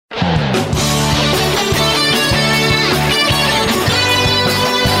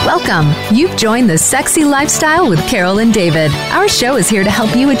Welcome. You've joined the Sexy Lifestyle with Carol and David. Our show is here to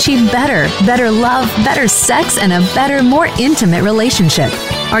help you achieve better love, better sex, and a better, more intimate relationship.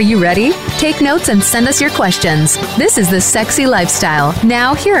 Are you ready? Take notes and send us your questions. This is the Sexy Lifestyle.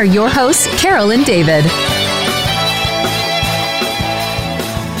 Now, here are your hosts, Carol and David.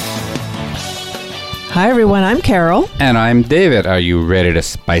 Hi, everyone. I'm Carol. And I'm David. Are you ready to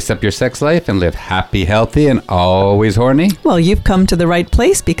spice up your sex life and live happy, healthy, and always horny? Well, you've come to the right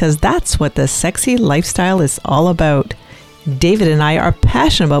place because that's what the Sexy Lifestyle is all about. David and I are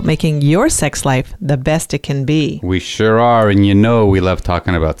passionate about making your sex life the best it can be. We sure are, and you know we love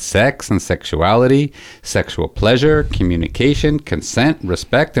talking about sex and sexuality, sexual pleasure, communication, consent,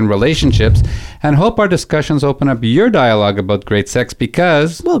 respect, and relationships, and hope our discussions open up your dialogue about great sex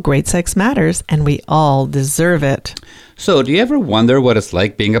because... well, great sex matters, and we all deserve it. So, do you ever wonder what it's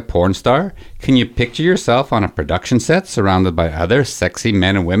like being a porn star? Can you picture yourself on a production set surrounded by other sexy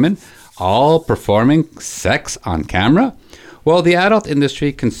men and women, all performing sex on camera? Well, the adult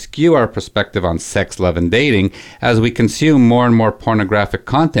industry can skew our perspective on sex, love, and dating as we consume more and more pornographic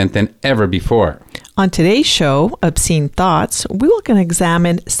content than ever before. On today's show, Obscene Thoughts, we will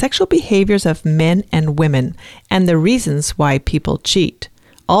examine sexual behaviors of men and women and the reasons why people cheat,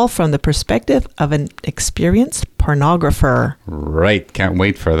 all from the perspective of an experienced pornographer. Right, can't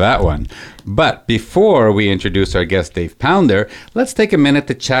wait for that one. But before we introduce our guest, Dave Pounder, let's take a minute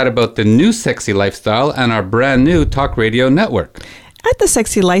to chat about the new Sexy Lifestyle and our brand new talk radio network. At the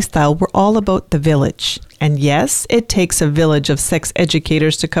Sexy Lifestyle, we're all about the village. And yes, it takes a village of sex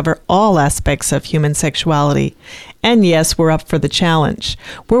educators to cover all aspects of human sexuality. And yes, we're up for the challenge.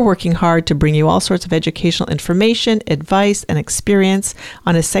 We're working hard to bring you all sorts of educational information, advice, and experience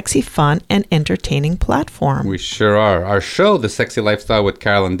on a sexy, fun, and entertaining platform. We sure are. Our show, The Sexy Lifestyle with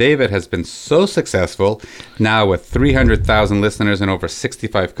Carol and David, has been so successful, now with 300,000 listeners in over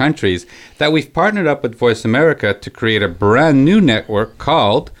 65 countries, that we've partnered up with Voice America to create a brand new network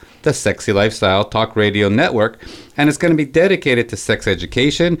called the Sexy Lifestyle Talk Radio Network, and it's going to be dedicated to sex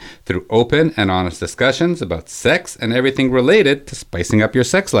education through open and honest discussions about sex and everything related to spicing up your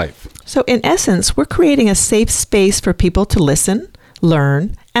sex life. So in essence, we're creating a safe space for people to listen,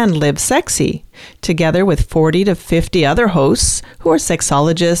 learn, and live sexy, together with 40 to 50 other hosts who are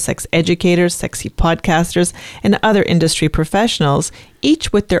sexologists, sex educators, sexy podcasters, and other industry professionals,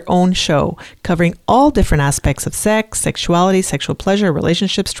 each with their own show, covering all different aspects of sex, sexuality, sexual pleasure,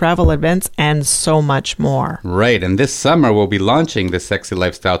 relationships, travel, events, and so much more. Right, and this summer we'll be launching the Sexy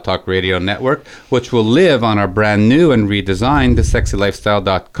Lifestyle Talk Radio Network, which will live on our brand new and redesigned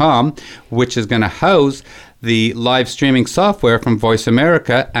thesexylifestyle.com, which is going to house the live streaming software from Voice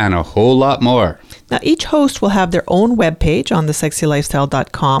America, and a whole lot more. Now, each host will have their own webpage on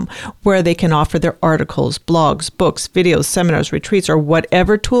thesexylifestyle.com where they can offer their articles, blogs, books, videos, seminars, retreats, or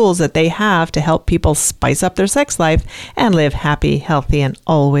whatever tools that they have to help people spice up their sex life and live happy, healthy, and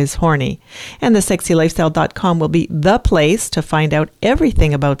always horny. And thesexylifestyle.com will be the place to find out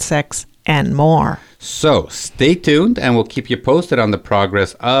everything about sex and more. So stay tuned and we'll keep you posted on the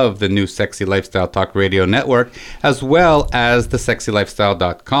progress of the new Sexy Lifestyle Talk Radio Network, as well as the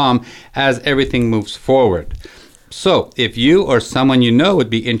sexylifestyle.com as everything moves forward. So if you or someone you know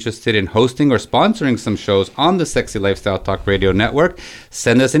would be interested in hosting or sponsoring some shows on the Sexy Lifestyle Talk Radio Network,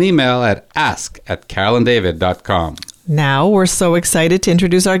 send us an email at ask@carolanddavid.com. Now, we're so excited to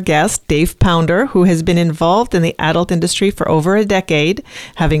introduce our guest, Dave Pounder, who has been involved in the adult industry for over a decade,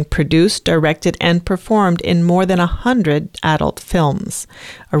 having produced, directed, and performed in more than 100 adult films.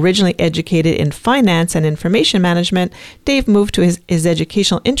 Originally educated in finance and information management, Dave moved to his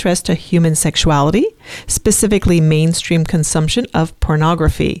educational interest to human sexuality, specifically mainstream consumption of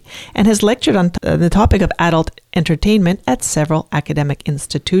pornography, and has lectured on the topic of adult entertainment at several academic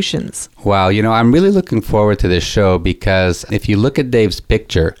institutions. Wow, you know, I'm really looking forward to this show because if you look at Dave's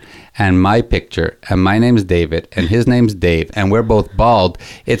picture and my picture, and my name's David and his name's Dave, and we're both bald,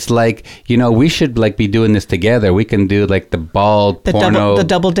 it's like, you know, we should like be doing this together. We can do like the bald porno. The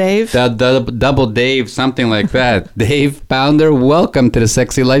double Dave? The double Dave, something like that. Dave Pounder, welcome to the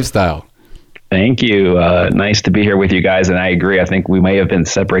Sexy Lifestyle. Thank you. Nice to be here with you guys. And I agree. I think we may have been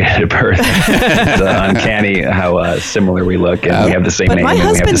separated at birth. It's uncanny how similar we look, and we have the same name and we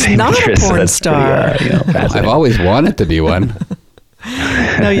have the same interests. But my husband's not a porn star. I've always wanted to be one.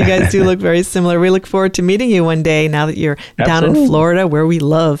 No, you guys do look very similar. We look forward to meeting you one day now that you're down in Florida, where we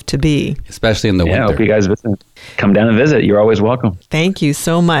love to be. Especially in the winter. I hope you guys come down and visit. You're always welcome. Thank you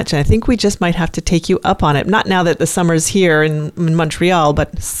so much. I think we just might have to take you up on it. Not now that the summer's here in Montreal,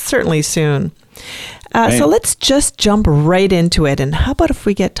 but certainly soon. So let's just jump right into it. And how about if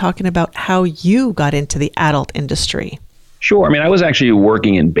we get talking about how you got into the adult industry? Sure. I mean, I was actually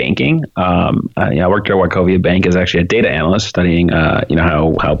working in banking. I worked at Wachovia Bank as actually a data analyst, studying,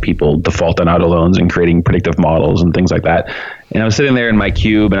 how people default on auto loans and creating predictive models and things like that. And I was sitting there in my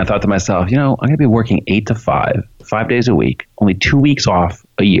cube, and I thought to myself, I'm going to be working 8 to 5 days a week, only 2 weeks off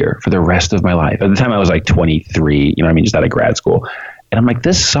a year for the rest of my life. At the time, I was like 23, just out of grad school. And I'm like,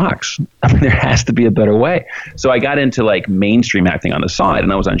 this sucks. I mean, there has to be a better way. So I got into like mainstream acting on the side,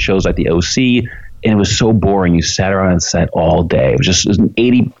 and I was on shows like the OC. And it was so boring. You sat around on set all day. It was just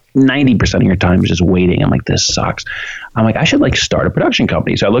 90% of your time was just waiting. I'm like, this sucks. I'm like, I should like start a production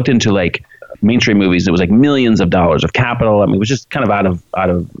company. So I looked into like mainstream movies. It was like millions of dollars of capital. I mean, it was just kind of out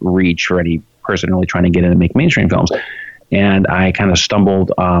of reach for any person really trying to get in and make mainstream films. And I kind of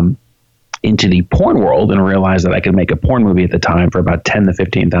stumbled into the porn world and realized that I could make a porn movie at the time for about $10,000 to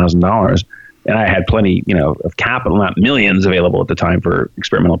 $15,000. And I had plenty, of capital, not millions available at the time for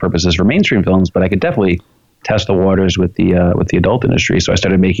experimental purposes for mainstream films, but I could definitely test the waters with the adult industry. So I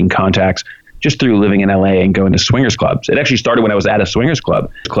started making contacts just through living in LA and going to swingers clubs. It actually started when I was at a swingers club,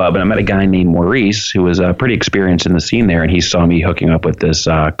 and I met a guy named Maurice who was pretty experienced in the scene there, and he saw me hooking up with this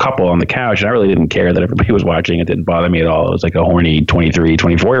couple on the couch, and I really didn't care that everybody was watching. It didn't bother me at all. It was like a horny 23,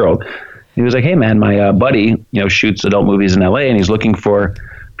 24-year-old. He was like, hey, man, my buddy, shoots adult movies in LA, and he's looking for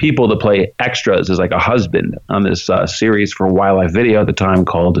people to play extras as like a husband on this series for Wildlife Video at the time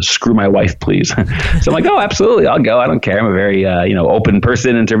called Screw My Wife, Please. So I'm like, oh, absolutely, I'll go. I don't care. I'm a very open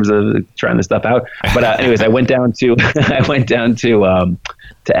person in terms of trying this stuff out. But anyways, I went down to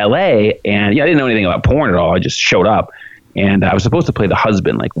LA, and I didn't know anything about porn at all. I just showed up. And I was supposed to play the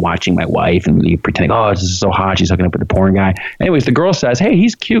husband, like watching my wife and pretending, oh, this is so hot. She's hooking up with the porn guy. Anyways, the girl says, hey,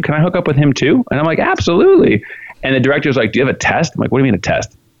 he's cute. Can I hook up with him too? And I'm like, absolutely. And the director's like, do you have a test? I'm like, what do you mean a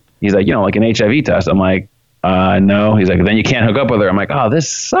test? He's like, like an HIV test. I'm like, no. He's like, then you can't hook up with her. I'm like, oh, this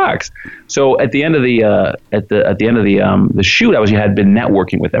sucks. So at the end of the shoot, I had been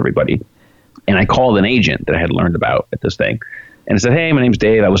networking with everybody, and I called an agent that I had learned about at this thing, and I said, hey, my name's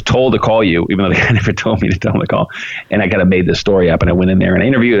Dave. I was told to call you, even though the guy never told me to tell him to call. And I kind of made this story up, and I went in there and I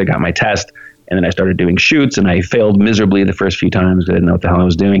interviewed. I got my test. And then I started doing shoots, and I failed miserably the first few times. I didn't know what the hell I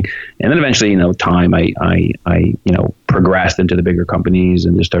was doing. And then eventually, time I progressed into the bigger companies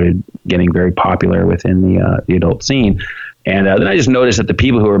and just started getting very popular within the adult scene. And then I just noticed that the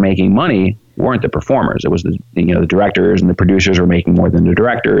people who were making money weren't the performers. It was the directors and the producers were making more than the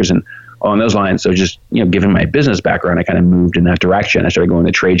directors and along those lines. So just, given my business background, I kind of moved in that direction. I started going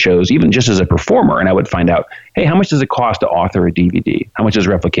to trade shows, even just as a performer, and I would find out, hey, how much does it cost to author a DVD? How much is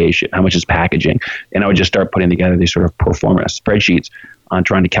replication? How much is packaging? And I would just start putting together these sort of performance spreadsheets on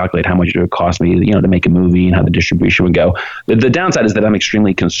trying to calculate how much it would cost me, to make a movie and how the distribution would go. The downside is that I'm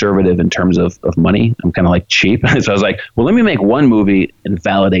extremely conservative in terms of money. I'm kind of like cheap. So I was like, well, let me make one movie and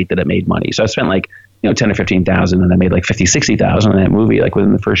validate that it made money. So I spent like, 10 or 15,000, and I made like 50, 60,000 in that movie, like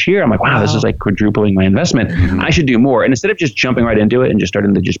within the first year. I'm like, wow, this is like quadrupling my investment. Mm-hmm. I should do more. And instead of just jumping right into it and just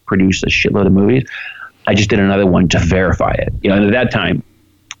starting to just produce a shitload of movies, I just did another one to verify it. And at that time,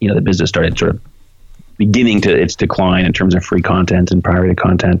 the business started sort of beginning to its decline in terms of free content and pirated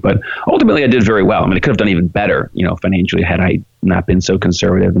content. But ultimately I did very well. I mean, I could have done even better, financially, had I not been so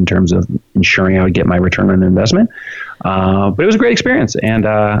conservative in terms of ensuring I would get my return on investment. But it was a great experience. And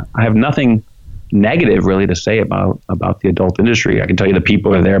I have nothing negative really to say about the adult industry. I can tell you the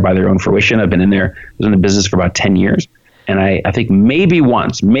people are there by their own fruition. I've been in there, I was in the business for about 10 years. And I think maybe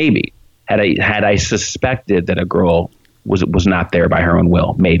had I suspected that a girl was not there by her own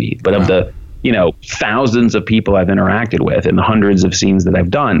will, maybe. But of the, thousands of people I've interacted with and the hundreds of scenes that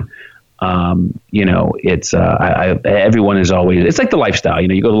I've done, it's everyone is always, it's like the lifestyle.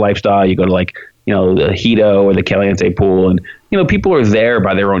 You go to lifestyle, you go to like, the Hito or the Caliente pool, and people are there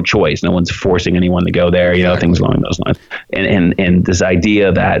by their own choice. No one's forcing anyone to go there. Things along those lines. And this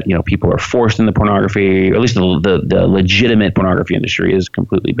idea that people are forced into pornography, or at least the legitimate pornography industry, is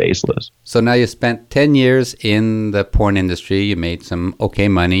completely baseless. So now you spent 10 years in the porn industry. You made some okay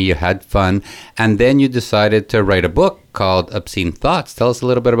money. You had fun, and then you decided to write a book called Obscene Thoughts. Tell us a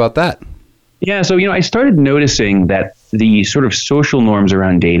little bit about that. Yeah, so I started noticing that the sort of social norms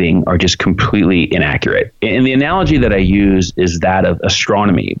around dating are just completely inaccurate. And the analogy that I use is that of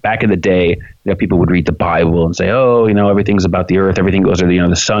astronomy. Back in the day, people would read the Bible and say, oh, everything's about the earth, everything goes,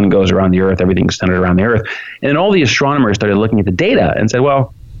 the sun goes around the earth, everything's centered around the earth. And then all the astronomers started looking at the data and said,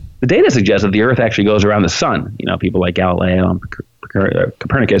 well, the data suggests that the earth actually goes around the sun. People like Galileo and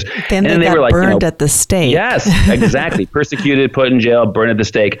Copernicus. Then they got burned at the stake. Yes, exactly. Persecuted, put in jail, burned at the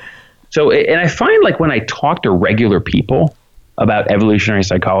stake. So, and I find like when I talk to regular people about evolutionary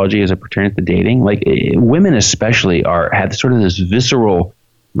psychology as it pertains to dating, like women especially have sort of this visceral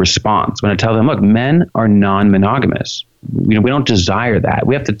response when I tell them, look, men are non-monogamous. we don't desire that.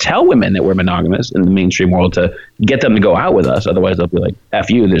 We have to tell women that we're monogamous in the mainstream world to get them to go out with us. Otherwise, they'll be like, F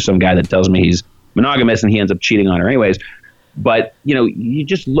you. There's some guy that tells me he's monogamous and he ends up cheating on her anyways. But, you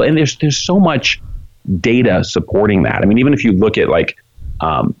just look, and there's so much data supporting that. I mean, even if you look at like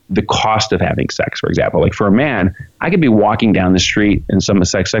the cost of having sex, for example, like for a man, I could be walking down the street and some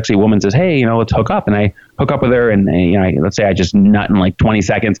sexy woman says, hey, let's hook up. And I hook up with her and let's say I just nut in like 20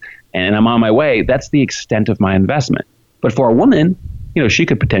 seconds and I'm on my way. That's the extent of my investment. But for a woman, she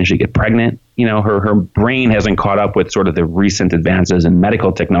could potentially get pregnant. Her brain hasn't caught up with sort of the recent advances in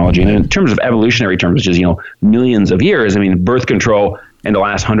medical technology. And in terms of evolutionary terms, which is, millions of years, I mean, birth control in the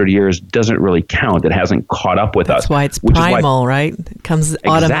last 100 years doesn't really count. It hasn't caught up with us. That's why it's primal, right? It comes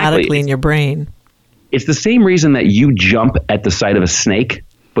automatically in your brain. It's the same reason that you jump at the sight of a snake,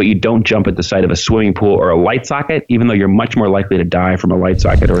 but you don't jump at the sight of a swimming pool or a light socket, even though you're much more likely to die from a light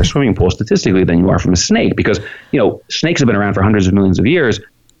socket or a swimming pool statistically than you are from a snake. Because, snakes have been around for hundreds of millions of years.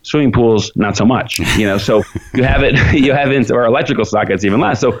 Swimming pools, not so much, so you haven't, or electrical sockets even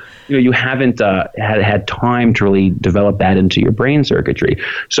less. So, you haven't had time to really develop that into your brain circuitry.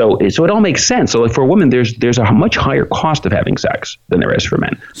 So it all makes sense. So like for a woman, there's a much higher cost of having sex than there is for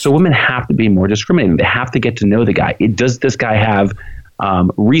men. So women have to be more discriminating. They have to get to know the guy. Does this guy have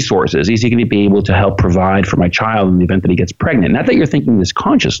resources? Is he going to be able to help provide for my child in the event that he gets pregnant? Not that you're thinking this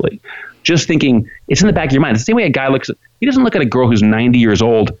consciously, just thinking it's in the back of your mind. It's the same way a guy he doesn't look at a girl who's 90 years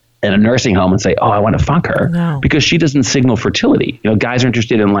old in a nursing home and say, oh, I want to fuck her. No. Because she doesn't signal fertility. Guys are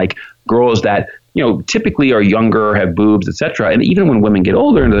interested in like girls that, typically are younger, have boobs, etc. And even when women get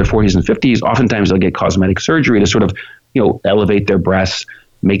older into their 40s and 50s, oftentimes they'll get cosmetic surgery to sort of, elevate their breasts,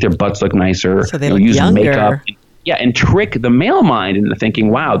 make their butts look nicer, so they look use younger. makeup. Yeah, and trick the male mind into thinking,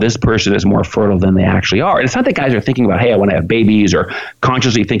 wow, this person is more fertile than they actually are. And it's not that guys are thinking about, hey, I want to have babies or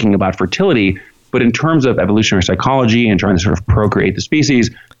consciously thinking about fertility. But in terms of evolutionary psychology and trying to sort of procreate the species,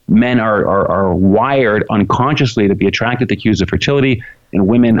 men are wired unconsciously to be attracted to cues of fertility and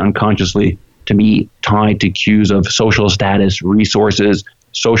women unconsciously to be tied to cues of social status, resources,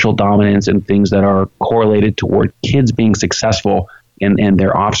 social dominance, and things that are correlated toward kids being successful and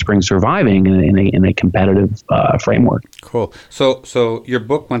their offspring surviving in a competitive framework. Cool. So your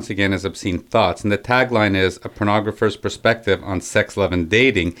book, once again, is Obscene Thoughts, and the tagline is A Pornographer's Perspective on Sex, Love, and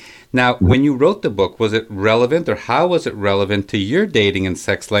Dating. Now, when you wrote the book, was it relevant, or how was it relevant to your dating and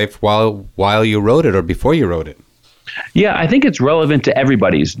sex life while you wrote it or before you wrote it? Yeah, I think it's relevant to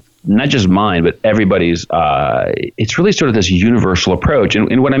everybody's, not just mine, but everybody's. It's really sort of this universal approach.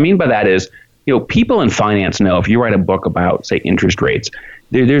 And what I mean by that is, people in finance know if you write a book about, say, interest rates,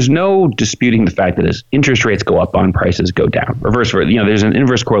 there's no disputing the fact that as interest rates go up, bond prices go down. There's an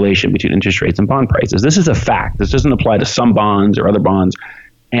inverse correlation between interest rates and bond prices. This is a fact. This doesn't apply to some bonds or other bonds.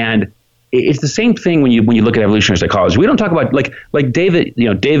 And it's the same thing when you look at evolutionary psychology. We don't talk about like David,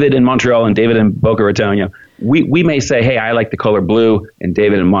 David in Montreal and David in Boca Raton. We may say, hey, I like the color blue, and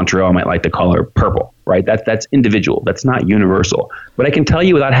David in Montreal might like the color purple, right? That's individual. That's not universal. But I can tell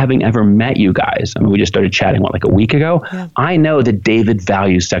you without having ever met you guys, I mean, we just started chatting, like a week ago? Yeah. I know that David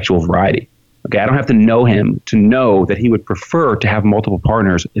values sexual variety. Okay, I don't have to know him to know that he would prefer to have multiple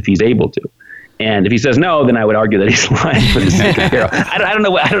partners if he's able to. And if he says no, then I would argue that he's lying for the sake of Carol. I don't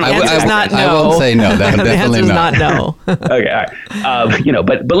know. The answer is not no. I won't say no. That the definitely answer is not no. Okay, all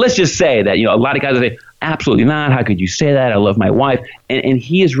right. But let's just say that a lot of guys say absolutely not. How could you say that? I love my wife, and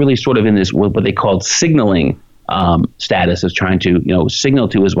he is really sort of in this what they call signaling status, is trying to signal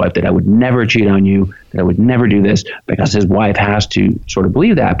to his wife that I would never cheat on you, that I would never do this, because his wife has to sort of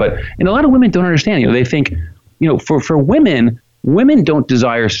believe that. But a lot of women don't understand. They think for women. Women don't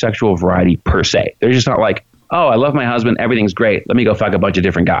desire sexual variety per se. They're just not like, oh, I love my husband, everything's great, let me go fuck a bunch of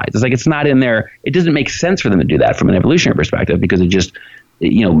different guys. It's like, it's not in there. It doesn't make sense for them to do that from an evolutionary perspective, because it just,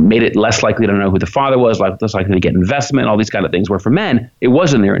 made it less likely to know who the father was, less likely to get investment, all these kind of things. Where for men, it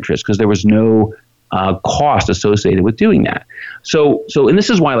was in their interest because there was no cost associated with doing that. So, and this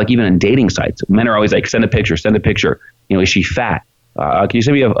is why, like, even in dating sites, men are always like, send a picture. Is she fat? Can you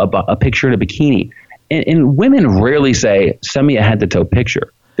send me a picture in a bikini? And women rarely say, send me a head-to-toe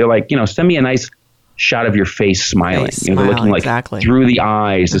picture. They're like, send me a nice shot of your face smiling. They're looking like through the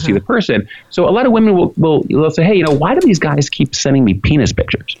eyes to see the person. So a lot of women will say, hey, why do these guys keep sending me penis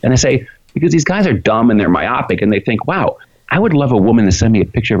pictures? And I say, because these guys are dumb and they're myopic, and they think, wow, I would love a woman to send me a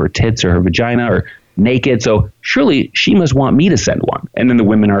picture of her tits or her vagina or naked. So surely she must want me to send one. And then the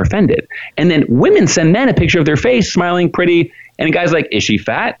women are offended. And then women send men a picture of their face smiling pretty. And the guy's like, is she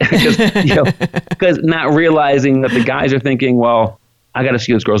fat? Because not realizing that the guys are thinking, well, I got to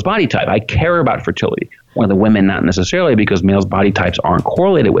see this girl's body type. I care about fertility. One of the women, not necessarily, because males' body types aren't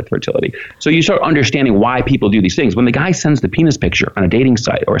correlated with fertility. So you start understanding why people do these things. When the guy sends the penis picture on a dating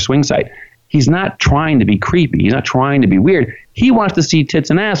site or a swing site, he's not trying to be creepy. He's not trying to be weird. He wants to see tits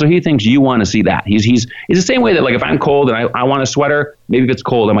and ass, so he thinks you want to see that. It's the same way that, like, if I'm cold and I want a sweater, maybe if it's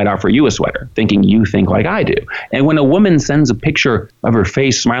cold, I might offer you a sweater, thinking you think like I do. And when a woman sends a picture of her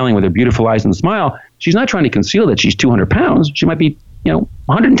face smiling with her beautiful eyes and smile, she's not trying to conceal that she's 200 pounds. She might be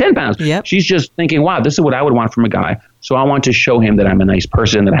 110 pounds. Yep. She's just thinking, wow, this is what I would want from a guy. So I want to show him that I'm a nice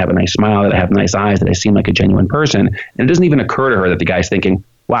person, that I have a nice smile, that I have nice eyes, that I seem like a genuine person. And it doesn't even occur to her that the guy's thinking,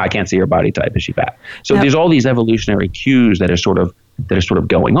 wow, I can't see her body type. Is she fat? So there's all these evolutionary cues that are sort of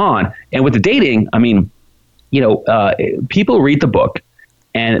going on. And with the dating, I mean, people read the book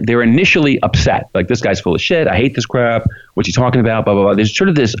and they're initially upset. Like, this guy's full of shit. I hate this crap. What's he talking about? Blah, blah, blah. There's sort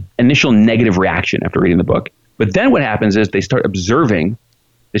of this initial negative reaction after reading the book. But then what happens is they start observing,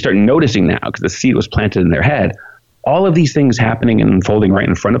 they start noticing now, because the seed was planted in their head, all of these things happening and unfolding right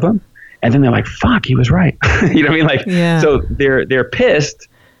in front of them. And then they're like, fuck, he was right. You know what I mean? Like, So they're pissed.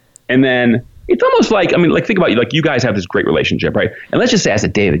 And then it's almost like, I mean, like, think about, like, you guys have this great relationship, right? And let's just say, as a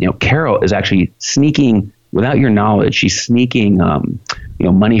David, Carol is actually sneaking, without your knowledge, she's sneaking,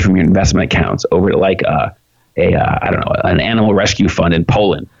 money from your investment accounts over to, like, I don't know, an animal rescue fund in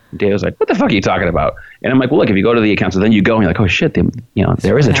Poland. Dave was like, what the fuck are you talking about? And I'm like, well, look, if you go to the account, so then you go and you're like, oh shit,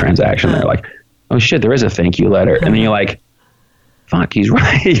 there is a transaction there. Like, oh shit, there is a thank you letter. And then you're like, fuck, he's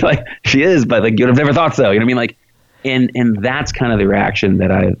right. You're like, she is, but like, you'd have never thought so. You know what I mean? Like, and that's kind of the reaction that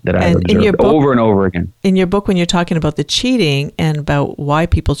I've observed over and over again. In your book, when you're talking about the cheating and about why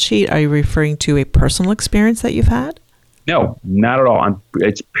people cheat, are you referring to a personal experience that you've had? No, not at all.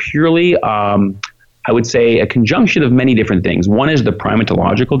 It's purely, I would say, a conjunction of many different things. One is the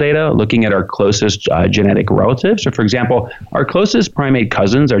primatological data, looking at our closest genetic relatives. So, for example, our closest primate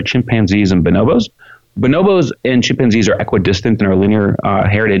cousins are chimpanzees and bonobos. Bonobos and chimpanzees are equidistant in our linear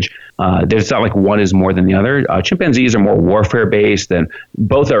heritage. There's not like one is more than the other. Chimpanzees are more warfare-based, and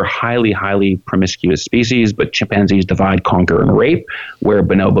both are highly, highly promiscuous species, but chimpanzees divide, conquer, and rape, where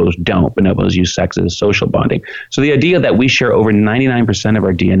bonobos don't. Bonobos use sex as social bonding. So the idea that we share over 99% of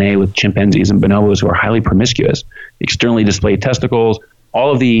our DNA with chimpanzees and bonobos who are highly promiscuous, externally displayed testicles,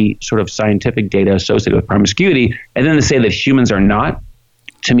 all of the sort of scientific data associated with promiscuity, and then to say that humans are not,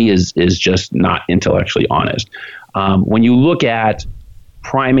 to me is just not intellectually honest. When you look at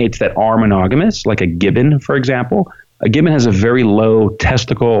primates that are monogamous, like a gibbon, for example, a gibbon has a very low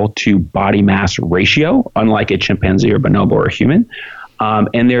testicle to body mass ratio, unlike a chimpanzee or bonobo or a human.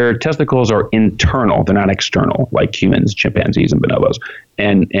 And their testicles are internal. They're not external like humans, chimpanzees, and bonobos.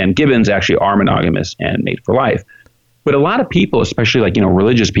 And gibbons actually are monogamous and mate for life. But a lot of people, especially like,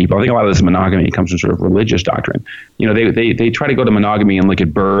 religious people, I think a lot of this monogamy comes from sort of religious doctrine. They try to go to monogamy and look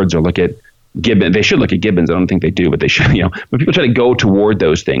at birds or look at gibbons. They should look at gibbons. I don't think they do, but they should, But people try to go toward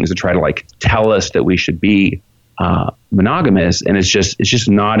those things and try to like tell us that we should be monogamous. And it's just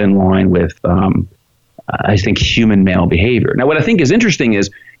not in line with, I think, human male behavior. Now, what I think is interesting is,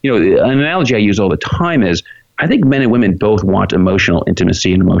 an analogy I use all the time is, I think men and women both want emotional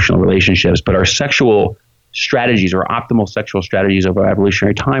intimacy and emotional relationships, but our sexual strategies or optimal sexual strategies over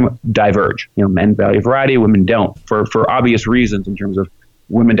evolutionary time diverge. Men value variety, women don't, for obvious reasons, in terms of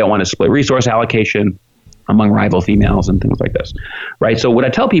women don't want to split resource allocation among rival females and things like this, right? So what I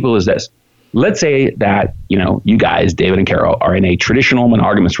tell people is this: let's say that you guys, David and Carol, are in a traditional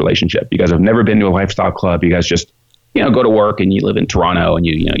monogamous relationship. You guys have never been to a lifestyle club. You guys just go to work and you live in Toronto and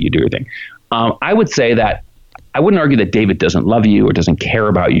you do your thing. I would say that I wouldn't argue that David doesn't love you or doesn't care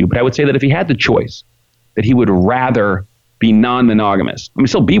about you, but I would say that if he had the choice, that he would rather be non-monogamous. I mean,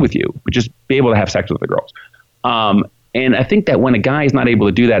 still be with you, but just be able to have sex with the girls. And I think that when a guy is not able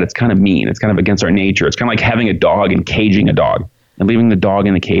to do that, it's kind of mean. It's kind of against our nature. It's kind of like having a dog and caging a dog and leaving the dog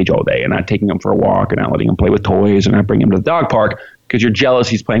in the cage all day and not taking him for a walk and not letting him play with toys and not bringing him to the dog park because you're jealous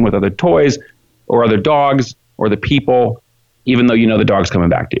he's playing with other toys or other dogs or the people, even though the dog's coming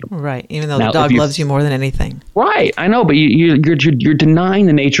back to you. Right, even though the dog loves you more than anything. Right, I know, but you're denying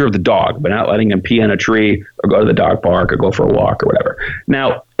the nature of the dog by not letting him pee on a tree or go to the dog park or go for a walk or whatever.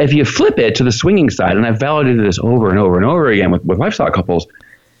 Now, if you flip it to the swinging side, and I've validated this over and over and over again with lifestyle couples,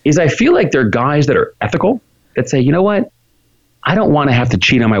 is I feel like there are guys that are ethical that say, you know what, I don't want to have to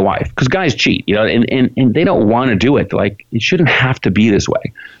cheat on my wife, because guys cheat, and they don't want to do it. Like, it shouldn't have to be this way.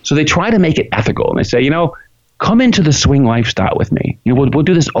 So they try to make it ethical, and they say, come into the swing lifestyle with me. We'll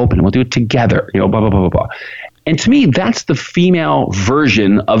do this open. We'll do it together. Blah, blah, blah, blah, blah. And to me, that's the female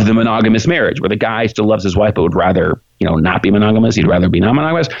version of the monogamous marriage, where the guy still loves his wife, but would rather, not be monogamous. He'd rather be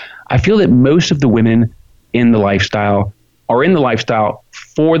non-monogamous. I feel that most of the women in the lifestyle are in the lifestyle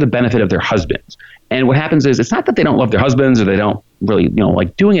for the benefit of their husbands. And what happens is, it's not that they don't love their husbands or they don't really,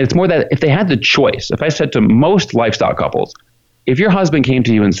 like doing it. It's more that if they had the choice, if I said to most lifestyle couples, if your husband came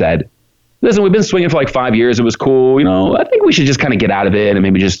to you and said, listen, we've been swinging for like 5 years. It was cool. I think we should just kind of get out of it and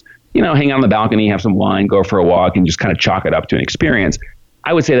maybe just, hang out on the balcony, have some wine, go for a walk, and just kind of chalk it up to an experience.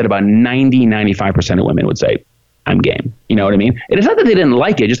 I would say that about 95% of women would say, I'm game. You know what I mean? And it's not that they didn't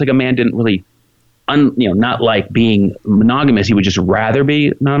like it. Just like a man didn't really, not like being monogamous. He would just rather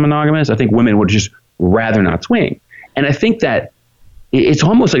be non-monogamous. I think women would just rather not swing. And I think that it's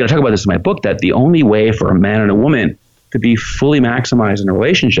almost like, I talk about this in my book, that the only way for a man and a woman to be fully maximized in a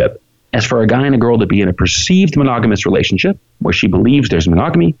relationship is for a guy and a girl to be in a perceived monogamous relationship where she believes there's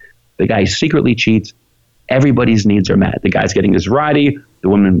monogamy. The guy secretly cheats. Everybody's needs are met. The guy's getting his variety. The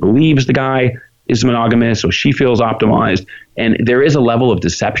woman believes the guy is monogamous, so she feels optimized. And there is a level of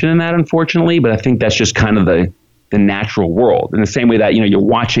deception in that, unfortunately, but I think that's just kind of the natural world. In the same way that, you're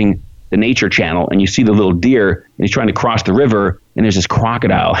watching the Nature Channel and you see the little deer and he's trying to cross the river and there's this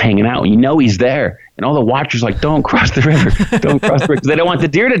crocodile hanging out and he's there. And all the watchers are like, don't cross the river. Don't cross the river, because they don't want the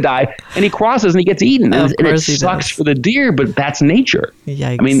deer to die. And he crosses and he gets eaten. And it sucks for the deer, but that's nature.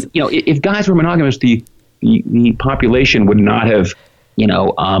 Yikes. I mean, if guys were monogamous, the population would not have,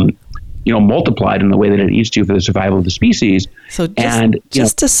 multiplied in the way that it needs to for the survival of the species. So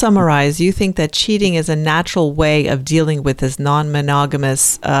just to summarize, you think that cheating is a natural way of dealing with this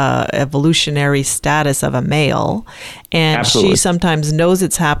non-monogamous evolutionary status of a male, and Absolutely. She sometimes knows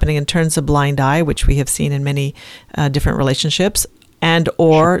it's happening and turns a blind eye, which we have seen in many different relationships,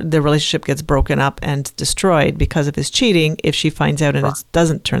 or the relationship gets broken up and destroyed because of his cheating if she finds out and it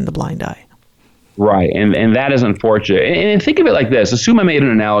doesn't turn the blind eye. Right. And that is unfortunate. And think of it like this. Assume I made an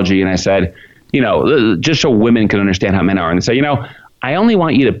analogy and I said, just so women can understand how men are. And they say, I only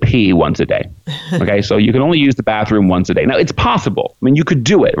want you to pee once a day. Okay. So you can only use the bathroom once a day. Now, it's possible. I mean, you could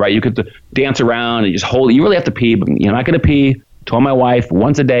do it, right? You could dance around and just hold it. You really have to pee, but you're not going to pee. Told my wife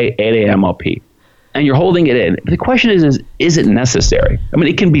once a day, 8 a.m. I'll pee. And you're holding it in. But the question is it necessary? I mean,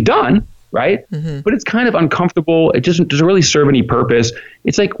 it can be done. Right? Mm-hmm. But it's kind of uncomfortable. It doesn't really serve any purpose.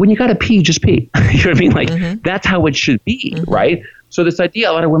 It's like, when you got to pee, just pee. You know what I mean? Like, that's how it should be, right? So this idea,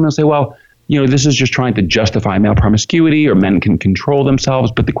 a lot of women will say, well, this is just trying to justify male promiscuity, or men can control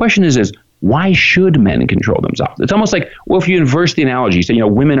themselves. But the question is why should men control themselves? It's almost like, well, if you inverse the analogy, say,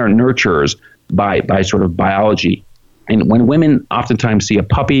 women are nurturers by sort of biology. And when women oftentimes see a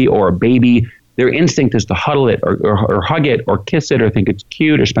puppy or a baby, their instinct is to huddle it or hug it or kiss it or think it's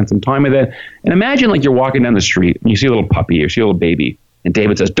cute or spend some time with it. And imagine like you're walking down the street and you see a little puppy or you see a little baby, and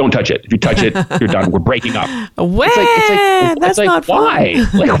David says, don't touch it. If you touch it, you're done. We're breaking up. That's not why?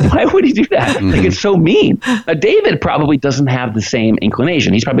 fun. Like, why would he do that? Like, it's so mean. Now, David probably doesn't have the same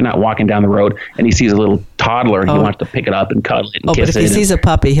inclination. He's probably not walking down the road and he sees a little toddler and he wants to pick it up and cuddle it and kiss it. But if he sees a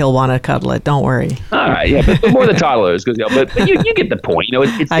puppy, he'll want to cuddle it. Don't worry. All right, yeah, but more the toddlers, because but you get the point.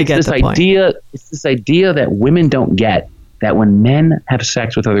 It's this idea. It's this idea that women don't get, that when men have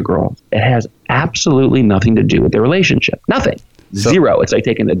sex with other girls, it has absolutely nothing to do with their relationship. Nothing. Zero. It's like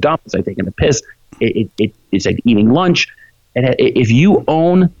taking a dump. It's like taking a piss. It's like eating lunch. And if you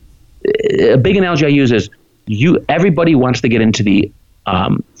own, a big analogy I use is, everybody wants to get into the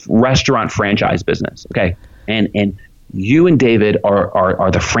restaurant franchise business. Okay. And you and David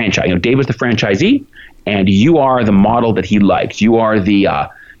are the franchise. David's the franchisee, and you are the model that he likes. You are the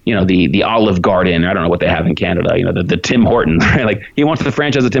Olive Garden. I don't know what they have in Canada. The Tim Hortons. Right? Like, he wants the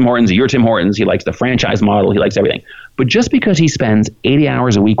franchise of Tim Hortons. You're Tim Hortons. He likes the franchise model. He likes everything. But just because he spends 80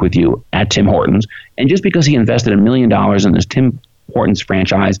 hours a week with you at Tim Hortons, and just because he invested $1 million in this Tim Hortons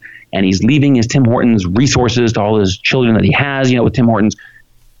franchise, and he's leaving his Tim Hortons resources to all his children that he has, with Tim Hortons.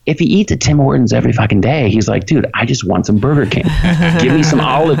 If he eats at Tim Hortons every fucking day, he's like, dude, I just want some Burger King. Give me some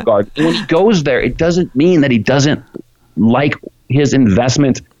Olive Garden. And when he goes there, it doesn't mean that he doesn't like his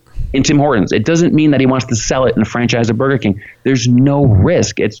investment in Tim Hortons. It doesn't mean that he wants to sell it and franchise a Burger King. There's no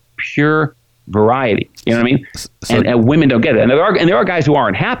risk. It's pure variety. You know what I mean? And women don't get it. And there are guys who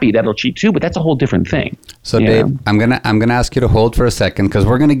aren't happy that'll cheat too, but that's a whole different thing. So Dave, I'm gonna ask you to hold for a second, because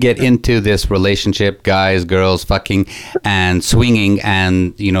we're gonna get into this relationship, guys, girls, fucking, and swinging,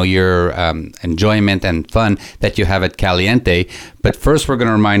 and your enjoyment and fun that you have at Caliente. But first, we're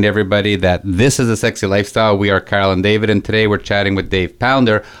gonna remind everybody that this is a Sexy Lifestyle. We are Carol and David, and today we're chatting with Dave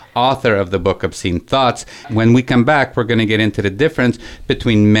Pounder, author of the book Obscene Thoughts. When we come back, we're gonna get into the difference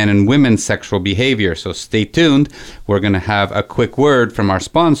between men and women's sexual behavior. So stay tuned. We're gonna have a quick word from our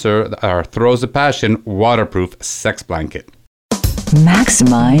sponsor, our Throws of Passion waterproof sex blanket.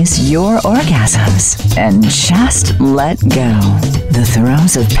 Maximize your orgasms and just let go. The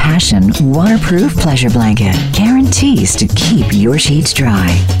Throes of Passion waterproof pleasure blanket guarantees to keep your sheets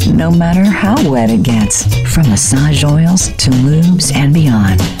dry, no matter how wet it gets. From massage oils to lubes and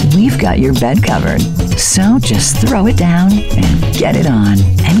beyond, we've got your bed covered. So just throw it down and get it on,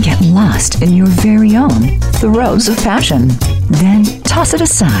 and get lost in your very own Throes of Passion. Then toss it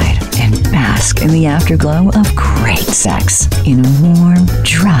aside and bask in the afterglow of great sex in warm,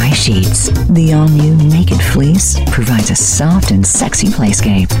 dry sheets. The all-new Naked Fleece provides a soft and sexy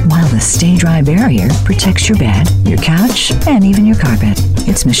playscape, while the Stay Dry barrier protects your bed, your couch, and even your carpet.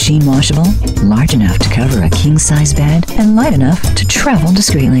 It's machine washable, large enough to cover a king-size bed, and light enough to travel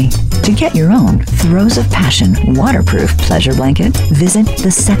discreetly. To get your own Throes of Passion waterproof pleasure blanket, visit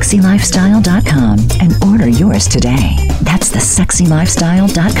thesexylifestyle.com and order yours today. That's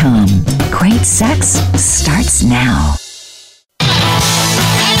thesexylifestyle.com. Great sex starts now.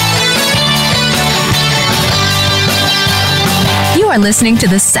 You are listening to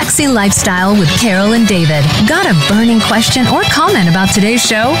The Sexy Lifestyle with Carol and David. Got a burning question or comment about today's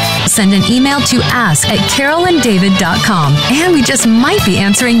show? Send an email to ask@carolanddavid.com, and we just might be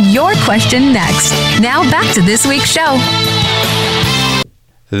answering your question next. Now back to this week's show.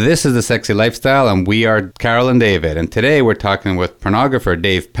 This is The Sexy Lifestyle, and we are Carol and David. And today we're talking with pornographer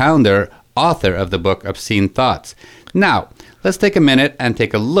Dave Pounder, author of the book Obscene Thoughts. Now, let's take a minute and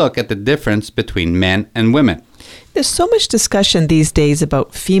take a look at the difference between men and women. There's so much discussion these days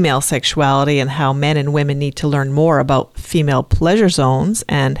about female sexuality and how men and women need to learn more about female pleasure zones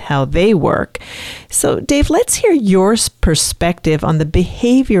and how they work. So, Dave, let's hear your perspective on the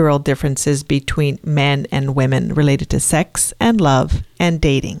behavioral differences between men and women related to sex and love and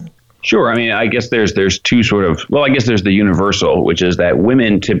dating. Sure. I mean, I guess there's two sort of, well, I guess there's the universal, which is that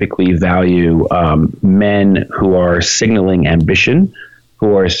women typically value men who are signaling ambition,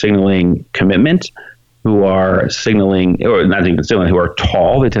 who are signaling commitment, who are signaling, or not even signaling, who are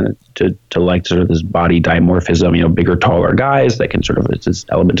tall. They tend to like sort of this body dimorphism, bigger, taller guys that can sort of, it's this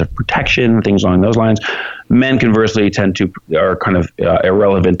element of protection, things along those lines. Men conversely are kind of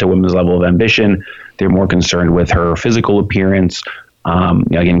irrelevant to women's level of ambition. They're more concerned with her physical appearance,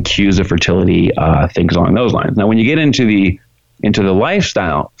 again, cues of fertility, things along those lines. Now, when you get into the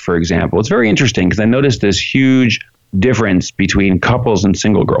lifestyle, for example, it's very interesting because I noticed this huge difference between couples and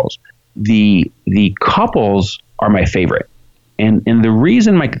single girls. The couples are my favorite. And the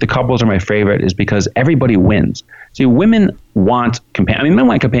reason the couples are my favorite is because everybody wins. See, women want men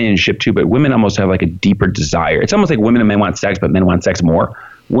want companionship too, but women almost have like a deeper desire. It's almost like women and men want sex, but men want sex more.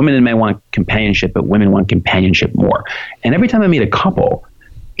 Women and men want companionship, but women want companionship more. And every time I meet a couple,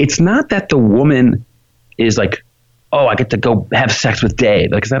 it's not that the woman is like, oh, I get to go have sex with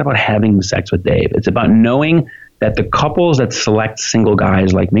Dave. Like, it's not about having sex with Dave. It's about knowing that the couples that select single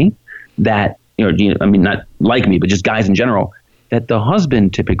guys like me, that, not like me, but just guys in general, that the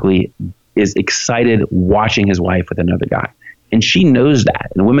husband typically is excited watching his wife with another guy. And she knows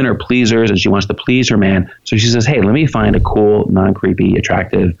that. And women are pleasers, and she wants to please her man. So she says, hey, let me find a cool, non-creepy,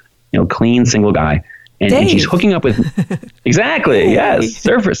 attractive, clean single guy. And she's hooking up with exactly, yes,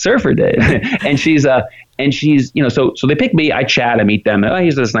 surfer Dave. and she's so they pick me, I chat, I meet them. Oh,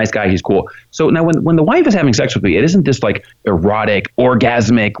 he's this nice guy, he's cool. So now when the wife is having sex with me, it isn't this like erotic,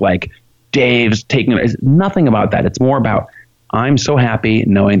 orgasmic, like Dave's taking it. It's nothing about that. It's more about, I'm so happy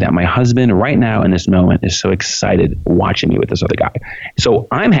knowing that my husband right now in this moment is so excited watching me with this other guy. So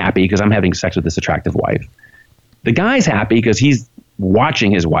I'm happy because I'm having sex with this attractive wife. The guy's happy because he's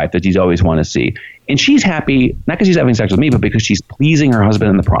watching his wife that he's always wanted to see. And she's happy, not because she's having sex with me, but because she's pleasing her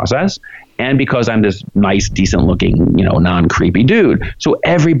husband in the process. And because I'm this nice, decent looking, non-creepy dude. So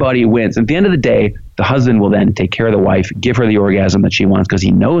everybody wins. At the end of the day, the husband will then take care of the wife, give her the orgasm that she wants because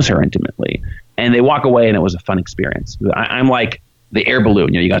he knows her intimately. And they walk away and it was a fun experience. I'm like the air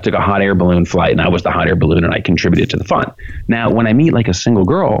balloon. You took a hot air balloon flight and I was the hot air balloon and I contributed to the fun. Now, when I meet like a single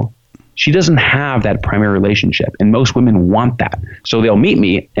girl, she doesn't have that primary relationship. And most women want that. So they'll meet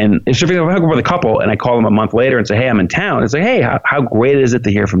me. And if I hook up with a couple and I call them a month later and say, hey, I'm in town. It's like, hey, how great is it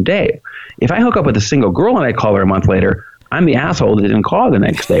to hear from Dave? If I hook up with a single girl and I call her a month later, I'm the asshole that didn't call the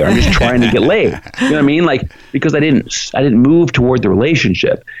next day, or I'm just trying to get laid. You know what I mean? Like, because I didn't move toward the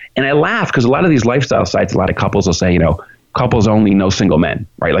relationship. And I laugh because a lot of these lifestyle sites, a lot of couples will say, couples only know single men,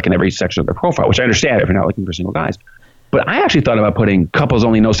 right? Like in every section of their profile, which I understand if you're not looking for single guys. But I actually thought about putting couples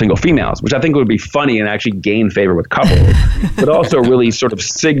only know single females, which I think would be funny and actually gain favor with couples, but also really sort of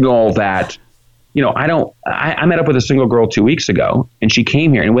signal that, I met up with a single girl 2 weeks ago and she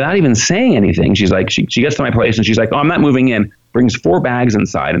came here and without even saying anything, she's like, she gets to my place and she's like, oh, I'm not moving in. brings 4 bags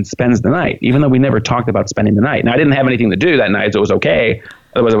inside and spends the night, even though we never talked about spending the night. Now, I didn't have anything to do that night, so it was okay.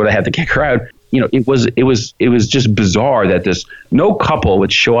 Otherwise, I would have had to kick her out. It was just bizarre that no couple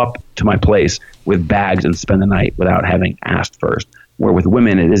would show up to my place with bags and spend the night without having asked first. Where with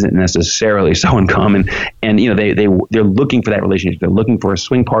women, it isn't necessarily so uncommon. And, they're looking for that relationship. They're looking for a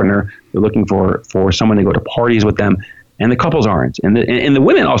swing partner. They're looking for someone to go to parties with them. And the couples aren't. And the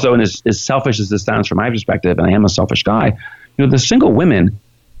women also, and as selfish as this sounds from my perspective, and I am a selfish guy, the single women,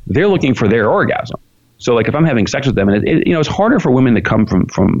 they're looking for their orgasm. So like if I'm having sex with them, and it's harder for women to come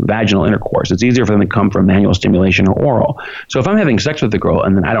from vaginal intercourse. It's easier for them to come from manual stimulation or oral. So if I'm having sex with the girl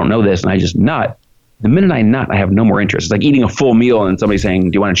and then I don't know this and I just nut, the minute I nut, I have no more interest. It's like eating a full meal and somebody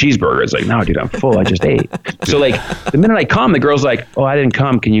saying, do you want a cheeseburger? It's like, no, dude, I'm full. I just ate. So like the minute I come, the girl's like, oh, I didn't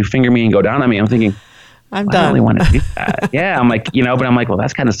come. Can you finger me and go down on me? I'm thinking, I'm I done. don't really want to do that. Yeah, I'm like, but I'm like, well,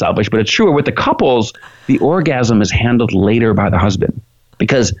 that's kind of selfish. But it's true. With the couples, the orgasm is handled later by the husband.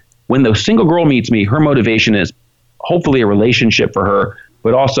 Because when the single girl meets me, her motivation is hopefully a relationship for her,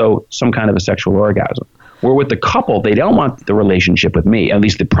 but also some kind of a sexual orgasm. Where with the couple, they don't want the relationship with me, at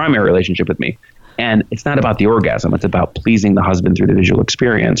least the primary relationship with me. And it's not about the orgasm. It's about pleasing the husband through the visual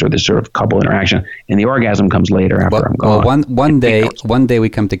experience or this sort of couple interaction. And the orgasm comes later after I'm gone. Well, one day we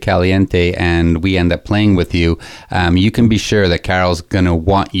come to Caliente and we end up playing with you. You can be sure that Carol's going to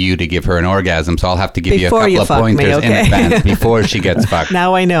want you to give her an orgasm. So I'll have to give Before you a couple of pointers in advance before she gets fucked.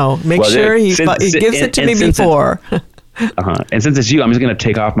 Now I know. Make sure he gives it to me before. And since it's you, I'm just going to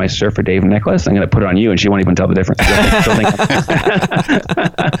take off my Surf for Dave necklace. I'm going to put it on you, and she won't even tell the difference.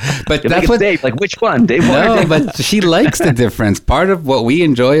 But that's what Dave, like, which one, Dave? No, but she likes the difference. Part of what we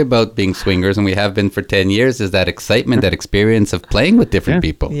enjoy about being swingers, and we have been for 10 years, is that excitement, that experience of playing with different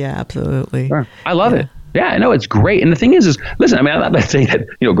people. Yeah, absolutely. Sure. I love it. Yeah, I know, it's great. And the thing is listen, I mean, I'm not saying that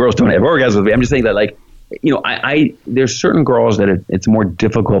girls don't have orgasms with me. I'm just saying that like. There's certain girls that it's more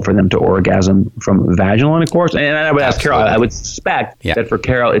difficult for them to orgasm from vaginal intercourse, and I would ask Carol. I would suspect that for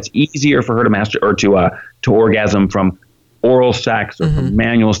Carol, it's easier for her to master or to orgasm from oral sex or from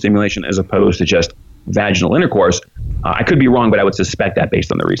manual stimulation as opposed to just vaginal intercourse. I could be wrong, but I would suspect that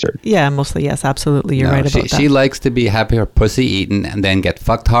based on the research. Yeah, mostly yes, absolutely. You're right about that. She likes to have her pussy eaten and then get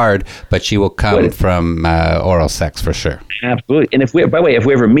fucked hard, but she will come from oral sex for sure. Absolutely. And if we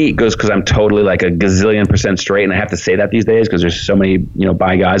ever meet, because I'm totally like a gazillion % straight, and I have to say that these days because there's so many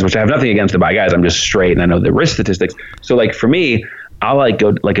bi guys, which I have nothing against the bi guys. I'm just straight, and I know the risk statistics. So like for me, I'll like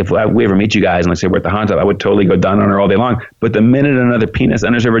go like if we ever meet you guys and let's say we're at the hot tub, I would totally go down on her all day long. But the minute another penis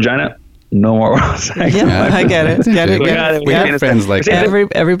enters her vagina, no more oral sex. Yeah, I get it. We have friends like that.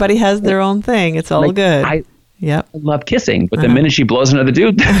 Everybody has their own thing. It's all good. I love kissing, but the minute she blows another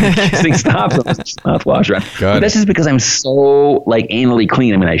dude, kissing stops. I'm just mouthwash around. But that's just because I'm so like anally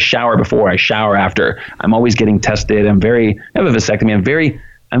clean. I mean, I shower before, I shower after. I'm always getting tested. I have a vasectomy.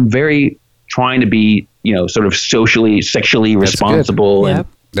 I'm very trying to be, sort of socially, sexually responsible and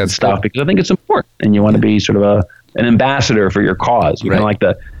stuff because I think it's important. And you want to be sort of an ambassador for your cause. You're like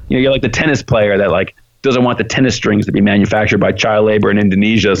you're like the tennis player that like doesn't want the tennis strings to be manufactured by child labor in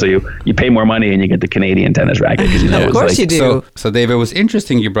Indonesia, so you pay more money and you get the Canadian tennis racket. Of course you do. So Dave, it was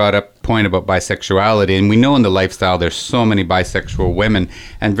interesting you brought up a point about bisexuality, and we know in the lifestyle there's so many bisexual women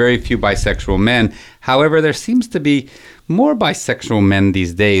and very few bisexual men. However, there seems to be more bisexual men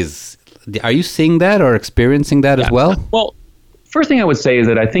these days. Are you seeing that or experiencing that as well? Well, first thing I would say is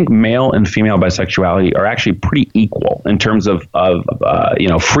that I think male and female bisexuality are actually pretty equal in terms of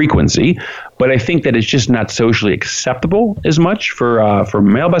frequency, but I think that it's just not socially acceptable as much for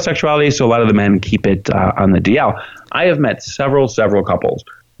male bisexuality. So a lot of the men keep it on the DL. I have met several couples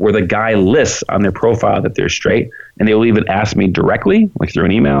where the guy lists on their profile that they're straight, and they will even ask me directly, like through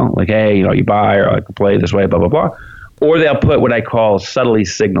an email, like, hey, you bi, or I can play this way, blah blah blah, or they'll put what I call subtly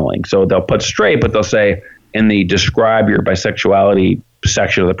signaling. So they'll put straight, but they'll say, in the describe your bisexuality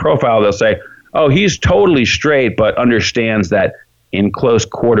section of the profile, they'll say, oh, he's totally straight, but understands that in close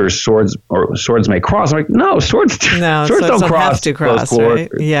quarters, swords may cross. I'm like, no, swords don't cross. Close quarters.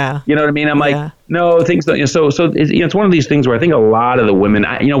 Right? Yeah. You know what I mean? I'm like, no, things don't. So it's one of these things where I think a lot of the women,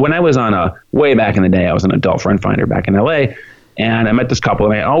 when I was on way back in the day, I was an adult friend finder back in LA. And I met this couple,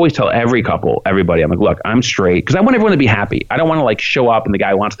 and I always tell everybody, I'm like, look, I'm straight because I want everyone to be happy. I don't want to like show up and the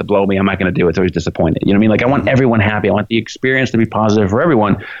guy wants to blow me. I'm not going to do it. So he's disappointed. You know what I mean? Like I want everyone happy. I want the experience to be positive for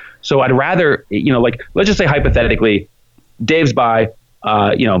everyone. So I'd rather, like, let's just say hypothetically, Dave's bi,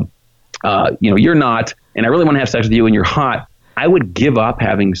 you're not, and I really want to have sex with you and you're hot. I would give up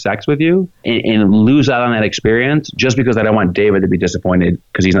having sex with you and lose out on that experience just because I don't want David to be disappointed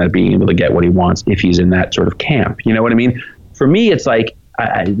because he's not being able to get what he wants if he's in that sort of camp. You know what I mean? For me, it's like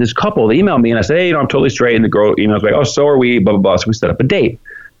this couple, they emailed me and I said, hey, I'm totally straight. And the girl emails like, oh, so are we, blah, blah, blah. So we set up a date.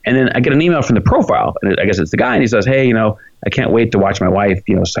 And then I get an email from the profile, and I guess it's the guy, and he says, hey, I can't wait to watch my wife,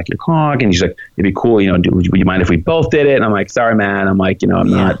 suck your cock. And he's like, it'd be cool, would you mind if we both did it? And I'm like, sorry, man. I'm like, I'm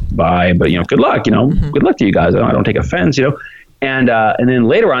not bi, but, good luck, good luck to you guys. I don't take offense, And then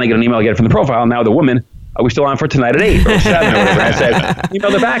later on, I get an email again from the profile. Now the woman, are we still on for tonight at 8 or 7 or whatever? I said,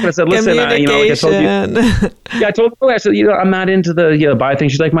 emailed her back and I said, listen, like I told you. I told her, I said, I'm not into the bi thing.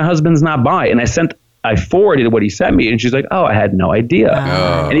 She's like, my husband's not bi. And I forwarded what he sent me, and she's like, oh, I had no idea.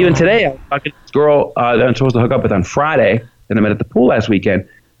 Oh. And even today, I was talking to this girl that I'm supposed to hook up with on Friday that I met at the pool last weekend,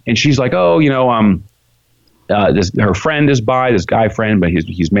 and she's like, oh, her friend is bi, this guy friend, but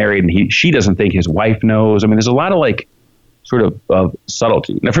he's married, and she doesn't think his wife knows. I mean, there's a lot of sort of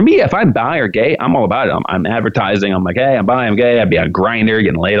subtlety. Now, for me, if I'm bi or gay, I'm all about it. I'm advertising. I'm like, hey, I'm bi, I'm gay. I'd be on Grindr,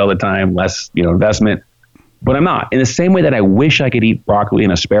 getting laid all the time, less investment. But I'm not. In the same way that I wish I could eat broccoli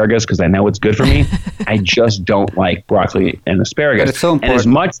and asparagus because I know it's good for me, I just don't like broccoli and asparagus. But it's so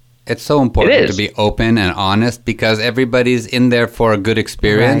important. It's so important to be open and honest because everybody's in there for a good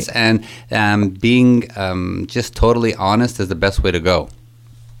experience, right. And being just totally honest is the best way to go.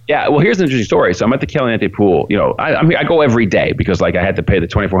 Yeah, well, here's an interesting story. So I'm at the Caliente pool. I go every day because I had to pay the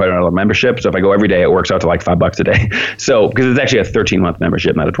 $2,400 membership. So if I go every day, it works out to like $5 a day. So because it's actually a 13-month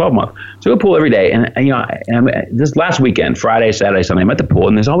membership, not a 12-month. So I go pool every day, and this last weekend, Friday, Saturday, Sunday, I'm at the pool,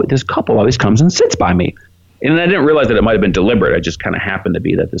 and this couple always comes and sits by me. And I didn't realize that it might have been deliberate. It just kind of happened to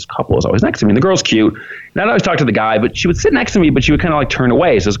be that this couple is always next to me. And the girl's cute. And I'd always talk to the guy, but she would sit next to me, but she would kind of turn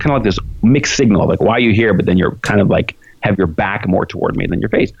away. So it's kind of like this mixed signal, like, why are you here? But then you're kind of have your back more toward me than your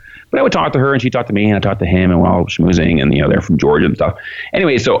face. But I would talk to her, and she talked to me, and I talked to him, and we're all schmoozing, and they're from Georgia and stuff.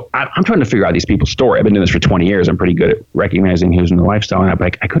 Anyway, so I'm trying to figure out these people's story. I've been doing this for 20 years. I'm pretty good at recognizing who's in the lifestyle, and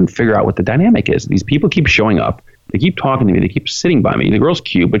I couldn't figure out what the dynamic is. These people keep showing up. They keep talking to me. They keep sitting by me. The girl's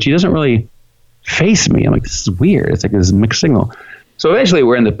cute, but she doesn't really face me. I'm like, this is weird. It's like this mixed signal. So eventually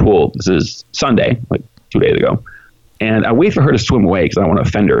we're in the pool. This is Sunday, 2 days ago. And I wait for her to swim away because I don't want to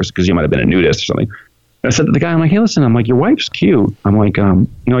offend her because she might have been a nudist or something. And I said to the guy, I'm like, hey, listen, your wife's cute. I'm like, are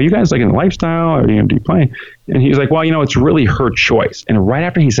you guys in the lifestyle or do you play? And he's like, well, it's really her choice. And right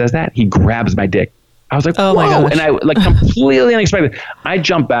after he says that, he grabs my dick. I was like, oh, my gosh. And I completely unexpected. I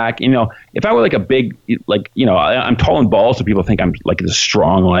jump back, if I were a big, I'm tall and bald, so people think I'm this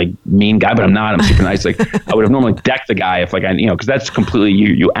strong, mean guy, but I'm not. I'm super nice. I would have normally decked the guy if because that's completely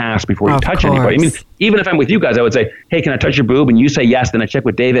you ask before you touch anybody. I mean, even if I'm with you guys, I would say, hey, can I touch your boob? And you say yes. Then I check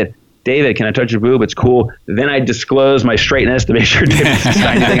with David, can I touch your boob? It's cool. Then I disclose my straightness to make sure David doesn't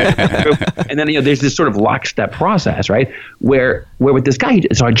sign anything. And then, there's this sort of lockstep process, right? Where with this guy,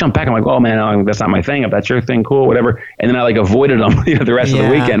 so I jump back. I'm like, oh, man, that's not my thing. If that's your thing, cool, whatever. And then I avoided him the rest of the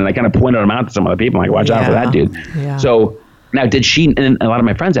weekend. And I kind of pointed him out to some other people. I'm like, watch out for that dude. Yeah. So now did she, and a lot of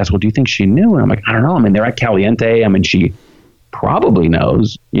my friends asked, well, do you think she knew? And I'm like, I don't know. I mean, they're at Caliente. I mean, she probably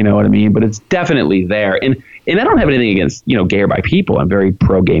knows, you know what I mean? But it's definitely there. And I don't have anything against, gay or bi people. I'm very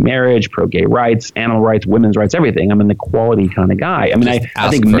pro-gay marriage, pro-gay rights, animal rights, women's rights, everything. I'm an equality kind of guy. I mean, I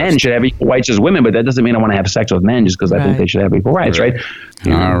think men should have equal rights as women, but that doesn't mean I want to have sex with men just because I think they should have equal rights, right?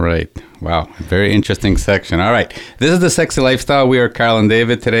 All right. Wow. Very interesting section. All right. This is The Sexy Lifestyle. We are Carl and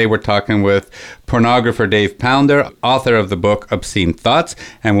David. Today we're talking with pornographer Dave Pounder, author of the book Obscene Thoughts.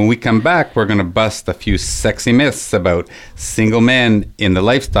 And when we come back, we're going to bust a few sexy myths about single men in the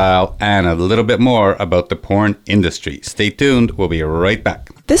lifestyle and a little bit more about the porn industry. Stay tuned. We'll be right back.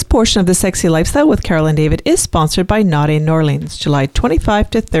 This portion of The Sexy Lifestyle with Carol and David is sponsored by Naughty in New Orleans, July 25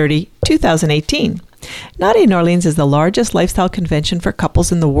 to 30, 2018. Naughty in New Orleans is the largest lifestyle convention for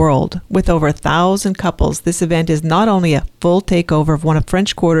couples in the world. With over 1,000 couples, this event is not only a full takeover of one of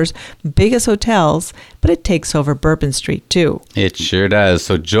French Quarter's biggest hotels, but it takes over Bourbon Street too. It sure does.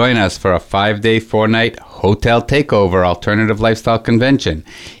 So join us for a 5-day, 4-night hotel takeover alternative lifestyle convention.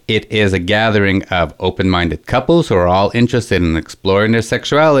 It is a gathering of open-minded couples who are all interested in exploring their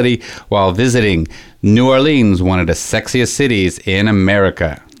sexuality while visiting New Orleans, one of the sexiest cities in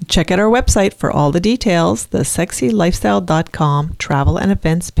America. Check out our website for all the details, thesexylifestyle.com travel and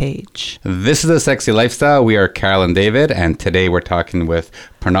events page. This is The Sexy Lifestyle. We are Carol and David, and today we're talking with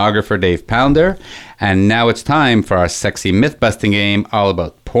pornographer Dave Pounder. And now it's time for our sexy myth-busting game all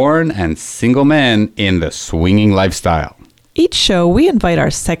about porn and single men in the swinging lifestyle. Each show, we invite our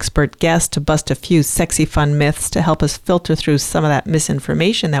sexpert guests to bust a few sexy fun myths to help us filter through some of that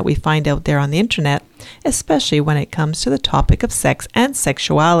misinformation that we find out there on the internet, especially when it comes to the topic of sex and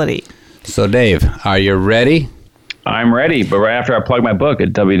sexuality. So Dave, are you ready? I'm ready, but right after I plug my book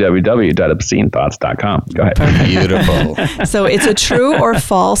at www.obscenethoughts.com. Go ahead. Perfect. Beautiful. So it's a true or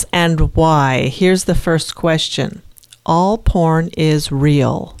false and why? Here's the first question. all porn is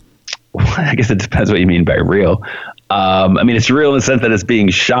real? I guess it depends what you mean by real. I mean, it's real in the sense that it's being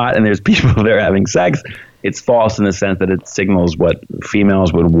shot and there's people there having sex. It's false in the sense that it signals what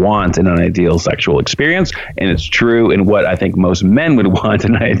females would want in an ideal sexual experience. And it's true in what I think most men would want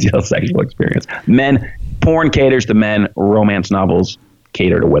in an ideal sexual experience. Porn caters to men, romance novels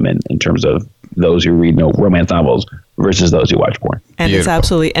cater to women in terms of those who read romance novels versus those who watch porn. And Beautiful. It's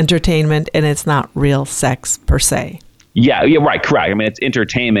absolutely entertainment, and it's not real sex per se. Yeah, right, correct. I mean, it's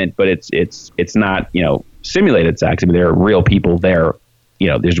entertainment, but it's not, simulated sex. I mean, there are real people there.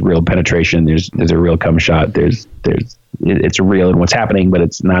 There's real penetration. There's a real cum shot. It's real in what's happening, but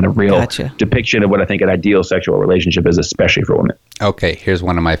it's not a real depiction of what I think an ideal sexual relationship is, especially for women. Okay, here's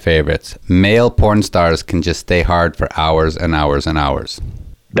one of my favorites. Male porn stars can just stay hard for hours and hours and hours.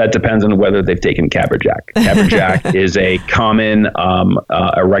 That depends on whether they've taken Caberjack. Caberjack is a common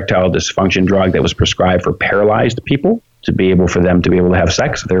erectile dysfunction drug that was prescribed for paralyzed people for them to be able to have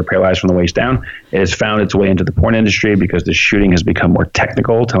sex if they were paralyzed from the waist down. It has found its way into the porn industry because the shooting has become more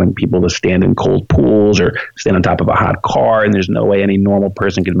technical, telling people to stand in cold pools or stand on top of a hot car, and there's no way any normal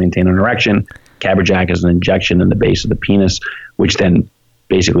person can maintain an erection. Caberjack is an injection in the base of the penis, which then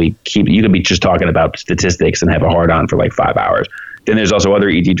basically you could be just talking about statistics and have a hard-on for like 5 hours. Then there's also other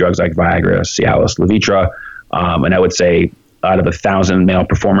ED drugs like Viagra, Cialis, Levitra, and I would say out of 1,000 male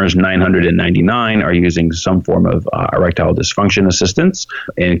performers, 999 are using some form of erectile dysfunction assistance.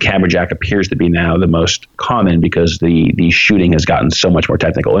 And Caberjack appears to be now the most common because the shooting has gotten so much more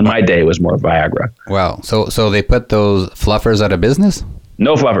technical. In my day, it was more Viagra. Wow. So they put those fluffers out of business?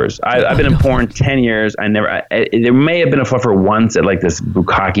 No fluffers. I've been in porn 10 years. There may have been a fluffer once at like this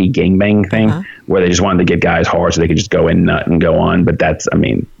bukkake gangbang thing where they just wanted to get guys hard so they could just go in, nut, and go on. But that's,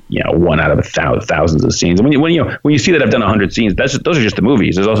 one out of thousands of scenes. And when you see that I've done 100 scenes, those are just the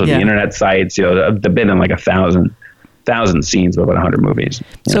movies. There's also the internet sites. I've been in like 1,000 scenes of about 100 movies.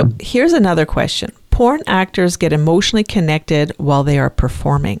 So here's another question: porn actors get emotionally connected while they are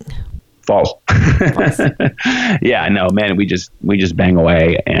performing. False. Yeah, no, man, we just bang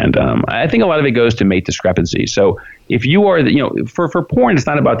away, and I think a lot of it goes to mate discrepancy. So if you are, for porn, it's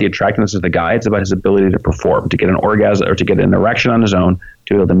not about the attractiveness of the guy; it's about his ability to perform, to get an orgasm or to get an erection on his own,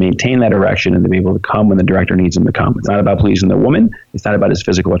 to be able to maintain that erection and to be able to come when the director needs him to come. It's not about pleasing the woman; it's not about his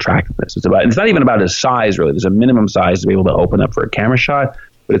physical attractiveness. It's not even about his size, really. There's a minimum size to be able to open up for a camera shot,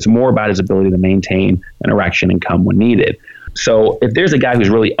 but it's more about his ability to maintain an erection and come when needed. So if there's a guy who's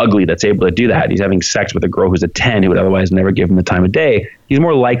really ugly that's able to do that, he's having sex with a girl who's a 10 who would otherwise never give him the time of day, he's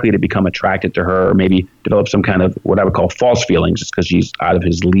more likely to become attracted to her or maybe develop some kind of what I would call false feelings just because she's out of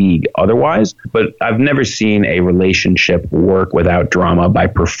his league otherwise. But I've never seen a relationship work without drama by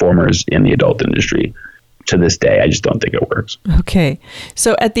performers in the adult industry. To this day, I just don't think it works. Okay.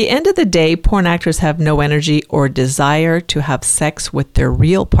 So at the end of the day, porn actors have no energy or desire to have sex with their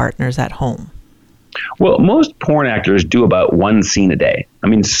real partners at home. Well, most porn actors do about one scene a day. I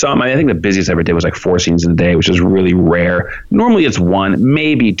think the busiest I ever did was like 4 scenes in a day, which is really rare. Normally it's 1,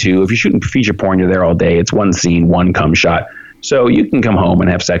 maybe 2. If you're shooting feature porn, you're there all day. It's 1 scene, 1 cum shot. So you can come home and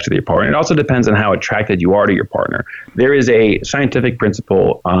have sex with your partner. It also depends on how attracted you are to your partner. There is a scientific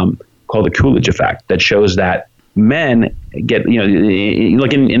principle called the Coolidge effect that shows that men get,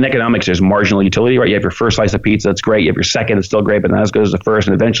 like in economics, there's marginal utility, right? You have your first slice of pizza, that's great. You have your second, it's still great, but not as good as the first.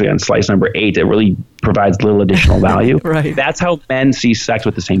 And eventually on slice number 8, it really provides little additional value. Right. That's how men see sex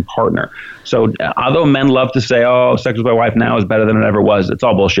with the same partner. So although men love to say, oh, sex with my wife now is better than it ever was, it's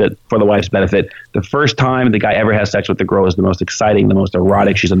all bullshit for the wife's benefit. The first time the guy ever has sex with the girl is the most exciting, the most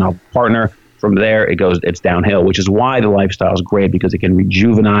erotic. She's a novel partner. From there, it's downhill, which is why the lifestyle is great because it can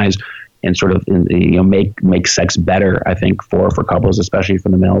rejuvenize and sort of make sex better, I think, for couples, especially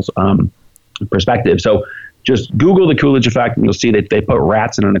from the male's perspective. So just Google the Coolidge effect, and you'll see that they put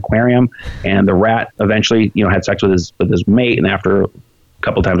rats in an aquarium, and the rat eventually, had sex with his mate, and after a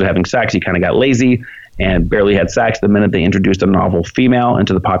couple times of having sex, he kind of got lazy and barely had sex. The minute they introduced a novel female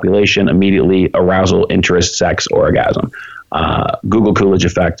into the population, immediately arousal, interest, sex, orgasm. Google Coolidge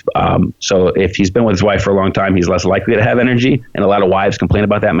effect. So if he's been with his wife for a long time, he's less likely to have energy. And a lot of wives complain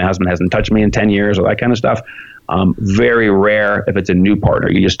about that. My husband hasn't touched me in 10 years or that kind of stuff. Very rare if it's a new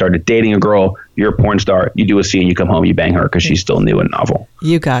partner. You just started dating a girl, you're a porn star, you do a scene, you come home, you bang her because she's still new and novel.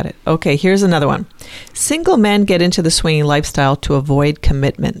 You got it. Okay, here's another one. Single men get into the swinging lifestyle to avoid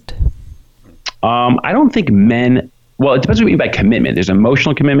commitment. I don't think men... Well, it depends what you mean by commitment. There's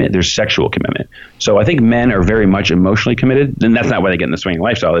emotional commitment. There's sexual commitment. So I think men are very much emotionally committed. And that's not why they get in the swinging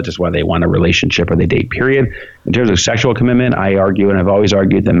lifestyle. That's just why they want a relationship or they date, period. In terms of sexual commitment, I argue, and I've always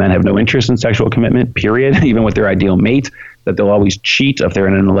argued that men have no interest in sexual commitment, period, even with their ideal mate. that they'll always cheat if they're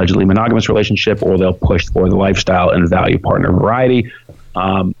in an allegedly monogamous relationship, or they'll push for the lifestyle and value partner variety.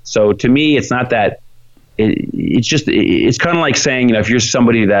 So to me, it's not that. It's kind of like saying, if you're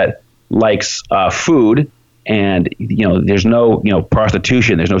somebody that likes food, and there's no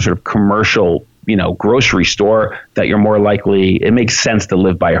prostitution, there's no sort of commercial grocery store, that you're more likely, it makes sense to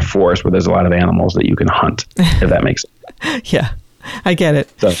live by a forest where there's a lot of animals that you can hunt, if that makes sense. Yeah, I get it.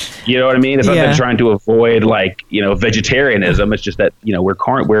 So, you know what I mean? It's not that trying to avoid vegetarianism. It's just that, we're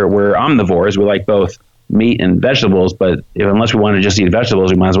omnivores. We like both meat and vegetables, but unless we want to just eat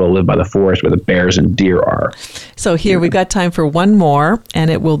vegetables, we might as well live by the forest where the bears and deer are. So here we've got time for one more, and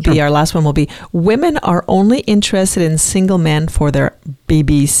it will be, our last one will be, women are only interested in single men for their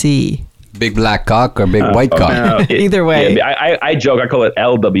BBC. Big black cock or big white cock? No. Either way. Yeah, I joke, I call it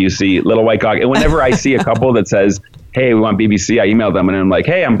LWC, little white cock. And whenever I see a couple that says, hey, we want BBC, I email them and I'm like,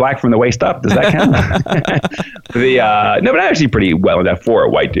 hey, I'm black from the waist up. Does that count? No, but I'm actually pretty well enough for a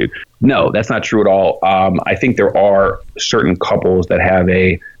white dude. No, that's not true at all. I think there are certain couples that have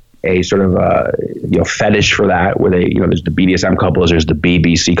a sort of fetish for that, where they, there's the BDSM couples, there's the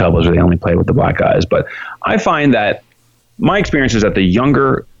BBC couples where they only play with the black guys. But I find that my experience is that the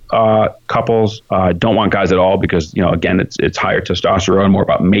younger couples don't want guys at all, because again, it's higher testosterone, more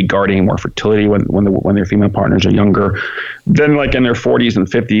about mate guarding, more fertility when their female partners are younger. Then like in their 40s and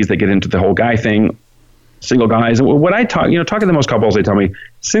 50s, they get into the whole guy thing. Single guys. What I talking to the most couples, they tell me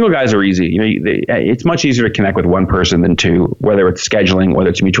single guys are easy. It's much easier to connect with one person than two, whether it's scheduling, whether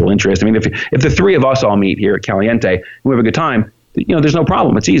it's mutual interest. I mean, if the three of us all meet here at Caliente and we have a good time, there's no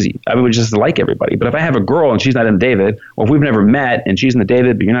problem. It's easy. I mean, we just like everybody. But if I have a girl and she's not in David, or if we've never met and she's in the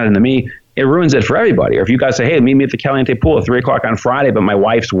David, but you're not into me, it ruins it for everybody. Or if you guys say, hey, meet me at the Caliente pool at 3:00 on Friday, but my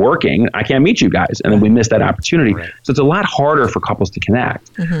wife's working, I can't meet you guys. And then we miss that opportunity. Right. So it's a lot harder for couples to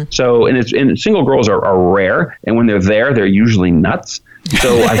connect. Mm-hmm. So, and single girls are rare. And when they're there, they're usually nuts.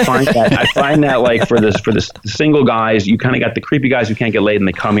 So I find that like for the single guys, you kind of got the creepy guys who can't get laid, and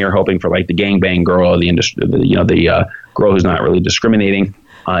they come here hoping for like the gangbang girl, or the industry, the girl who's not really discriminating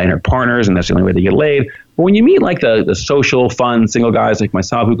in her partners, and that's the only way they get laid. But when you meet like the social, fun single guys like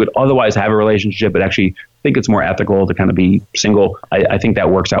myself who could otherwise have a relationship but actually think it's more ethical to kind of be single, I think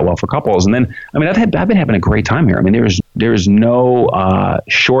that works out well for couples. And then, I mean, I've been having a great time here. I mean, there's no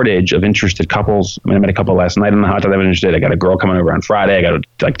shortage of interested couples. I mean, I met a couple last night in the hot tub that were interested. I got a girl coming over on Friday. I got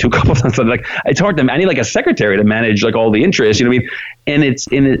like two couples. Like I talked to them. I need like a secretary to manage like all the interest. You know what I mean?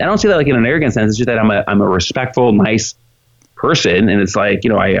 And I don't say that like in an arrogant sense. It's just that I'm a respectful, nice person, and it's like,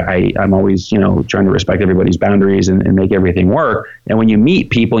 I'm always trying to respect everybody's boundaries and make everything work. And when you meet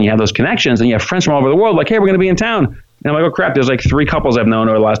people and you have those connections and you have friends from all over the world, like, hey, we're going to be in town, and I'm like, oh crap, there's like 3 couples I've known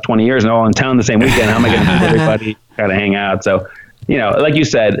over the last 20 years and all in town the same weekend. How am I going to meet everybody, kind of hang out? So like you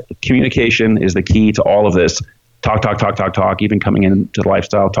said, communication is the key to all of this. Talk, even coming into the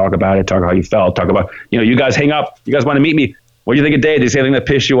lifestyle, talk about it, talk how you felt, talk about, you guys hang up, you guys want to meet me, what do you think of Dave? Did he say anything that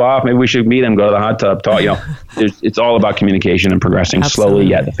pissed you off? Maybe we should meet him, go to the hot tub, talk. It's all about communication and progressing slowly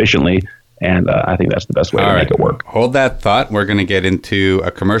yet efficiently. And I think that's the best way to make it work. Hold that thought. We're going to get into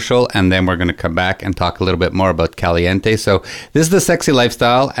a commercial, and then we're going to come back and talk a little bit more about Caliente. So this is The Sexy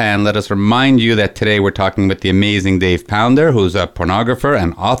Lifestyle, and let us remind you that today we're talking with the amazing Dave Pounder, who's a pornographer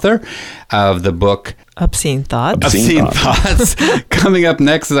and author of the book Obscene Thoughts. Obscene Thoughts. Coming up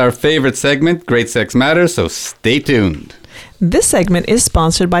next is our favorite segment, Great Sex Matters, so stay tuned. This segment is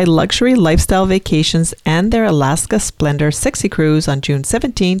sponsored by Luxury Lifestyle Vacations and their Alaska Splendor Sexy Cruise on June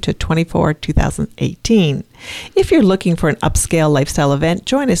 17 to 24, 2018. If you're looking for an upscale lifestyle event,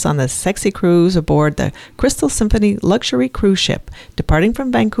 join us on the Sexy Cruise aboard the Crystal Symphony Luxury Cruise Ship, departing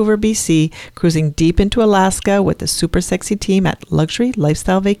from Vancouver, BC, cruising deep into Alaska with the super sexy team at Luxury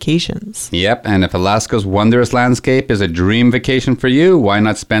Lifestyle Vacations. Yep, and if Alaska's wondrous landscape is a dream vacation for you, why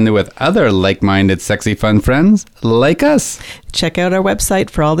not spend it with other like-minded sexy fun friends like us? Check out our website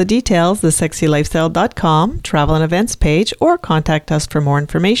for all the details, thesexylifestyle.com, travel and events page, or contact us for more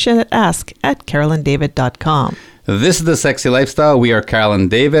information at ask@carolanddavid.com. This is The Sexy Lifestyle. We are Carol and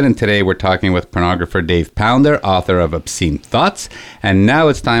David, and today we're talking with pornographer Dave Pounder, author of Obscene Thoughts. And now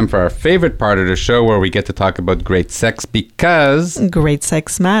it's time for our favorite part of the show, where we get to talk about great sex, because great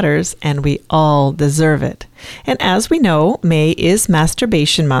sex matters, and we all deserve it. And as we know, May is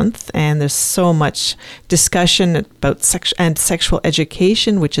Masturbation Month, and there's so much discussion about sex and sexual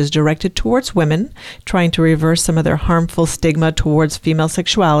education, which is directed towards women, trying to reverse some of their harmful stigma towards female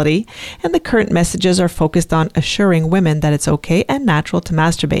sexuality. And the current messages are focused on assuring women that it's okay and natural to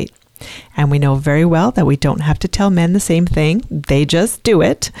masturbate. And we know very well that we don't have to tell men the same thing. They just do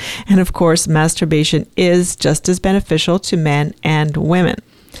it. And of course, masturbation is just as beneficial to men and women.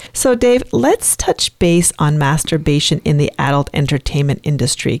 So, Dave, let's touch base on masturbation in the adult entertainment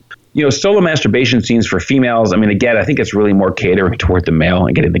industry. Solo masturbation scenes for females, I mean, again, I think it's really more catering toward the male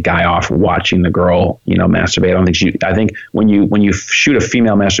and getting the guy off watching the girl, masturbate. I think when you shoot a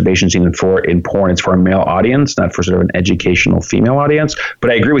female masturbation scene in porn, it's for a male audience, not for sort of an educational female audience.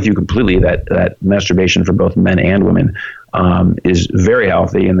 But I agree with you completely that masturbation for both men and women is very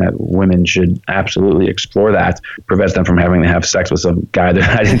healthy, and that women should absolutely explore that. Prevents them from having to have sex with some guy they're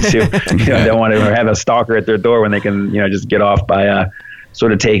not into. They don't want to have a stalker at their door when they can, just get off by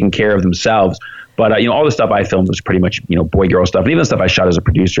sort of taking care of themselves. But, all the stuff I filmed was pretty much, boy, girl stuff. And even the stuff I shot as a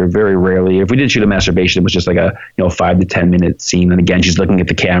producer, very rarely. If we did shoot a masturbation, it was just like a, 5 to 10 minute scene. And again, she's looking at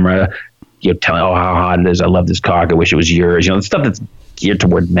the camera, telling, oh, how hot it is. I love this cock. I wish it was yours. The stuff that's geared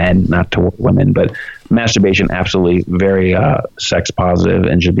toward men, not toward women. But masturbation, absolutely very sex positive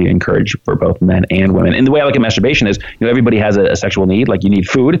and should be encouraged for both men and women. And the way I look at masturbation is, everybody has a sexual need. Like, you need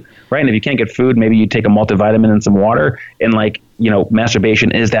food, right? And if you can't get food, maybe you take a multivitamin and some water. And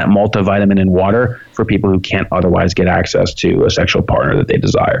masturbation is that multivitamin and water for people who can't otherwise get access to a sexual partner that they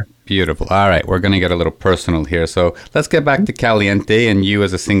desire. Beautiful. All right, we're going to get a little personal here. So let's get back to Caliente and you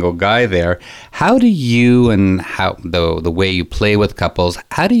as a single guy there. How do you and how the way you play with couples,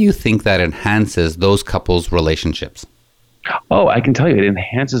 how do you think that enhances those couples' relationships? Oh, I can tell you, it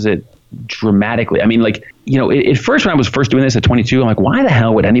enhances it dramatically. I mean, at first when I was first doing this at 22, I'm like, why the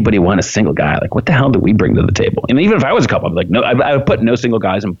hell would anybody want a single guy? Like, what the hell do we bring to the table? And even if I was a couple, I'd be like, no, I would put no single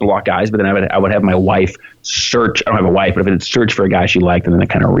guys and block guys, but then I would have my wife search. I don't have a wife, but if it's search for a guy she liked, and then I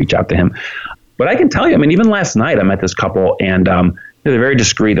kind of reach out to him. But I can tell you, I mean, even last night I met this couple, and they're very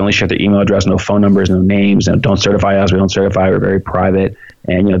discreet. They only share their email address, no phone numbers, no names. Don't certify us. We don't certify. We're very private.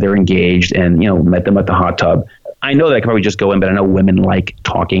 And, they're engaged, and, met them at the hot tub. I know that I could probably just go in, but I know women like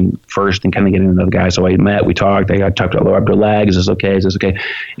talking first and kind of getting to know the guy. So we talked. I got tucked all up their leg. Is this okay? Is this okay?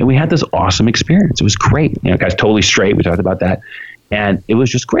 And we had this awesome experience. It was great. Guy's totally straight. We talked about that. And it was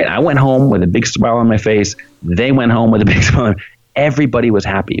just great. I went home with a big smile on my face. They went home with a big smile. Everybody was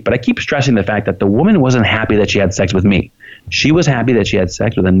happy. But I keep stressing the fact that the woman wasn't happy that she had sex with me. She was happy that she had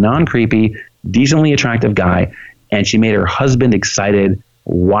sex with a non-creepy, decently attractive guy. And she made her husband excited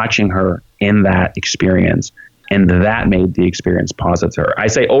watching her in that experience. And that made the experience positive to her. I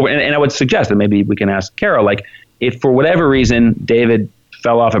say over, and I would suggest that maybe we can ask Carol, if for whatever reason David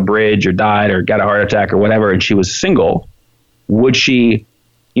fell off a bridge or died or got a heart attack or whatever, and she was single, would she,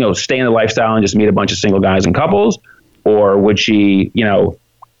 stay in the lifestyle and just meet a bunch of single guys and couples? Or would she,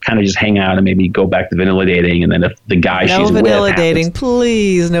 kind of just hang out and maybe go back to vanilla dating, and then if the guy she's with... No vanilla dating,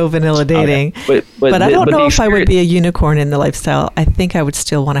 please, no vanilla dating. Okay. But I don't know if I would be a unicorn in the lifestyle. I think I would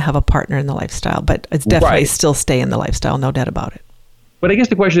still want to have a partner in the lifestyle, but it's definitely still stay in the lifestyle, no doubt about it. But I guess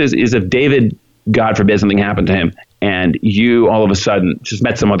the question is if David, God forbid, something happened to him, and you all of a sudden just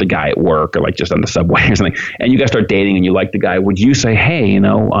met some other guy at work or just on the subway or something, and you guys start dating and you like the guy, would you say, hey, do you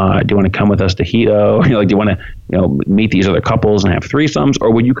want to come with us to Hito? Do you want to, meet these other couples and have threesomes?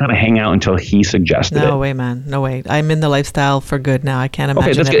 Or would you kind of hang out until he suggested it? No way, man. No way. I'm in the lifestyle for good now. I can't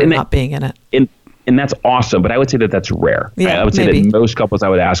imagine ever not being in it. And that's awesome, but I would say that that's rare. Yeah, I would say that most couples I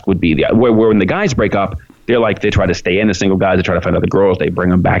would ask would be where when the guys break up, they try to stay in as single guys, they try to find other girls, they bring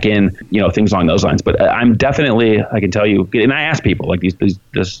them back in, things along those lines. But I'm definitely, I can tell you, and I ask people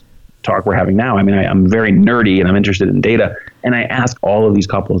this talk we're having now. I mean, I'm very nerdy and I'm interested in data, and I ask all of these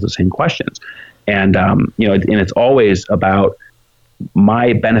couples the same questions. And, and it's always about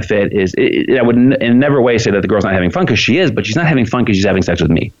my benefit is, I would in never way say that the girl's not having fun, because she is, but she's not having fun because she's having sex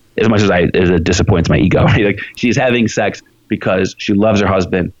with me. As much as it disappoints my ego, right? She's having sex because she loves her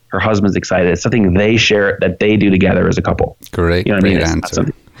husband. Her husband's excited. It's something they share, that they do together as a couple. Great, great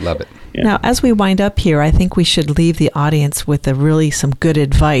answer. Love it. Yeah. Now, as we wind up here, I think we should leave the audience with some good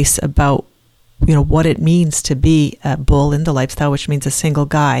advice about, what it means to be a bull in the lifestyle, which means a single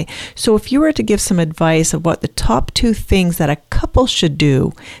guy. So if you were to give some advice of what the top 2 things that a couple should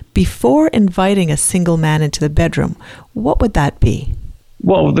do before inviting a single man into the bedroom, what would that be?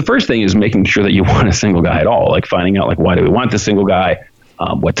 Well, the first thing is making sure that you want a single guy at all, finding out why do we want the single guy,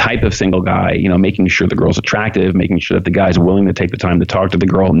 what type of single guy, making sure the girl's attractive, making sure that the guy's willing to take the time to talk to the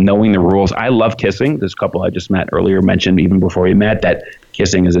girl, knowing the rules. I love kissing. This couple I just met earlier mentioned, even before we met, that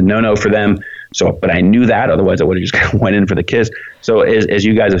kissing is a no-no for them. So, but I knew that, otherwise I would have just went in for the kiss. So as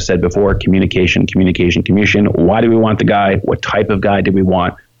you guys have said before, communication. Why do we want the guy? What type of guy do we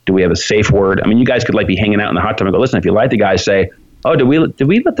want? Do we have a safe word? I mean, you guys could be hanging out in the hot tub and go, listen, if you like the guy, say, oh, did we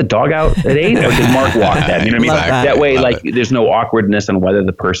let the dog out at 8 or did Mark walk that? You know what I mean? That way, there's no awkwardness on whether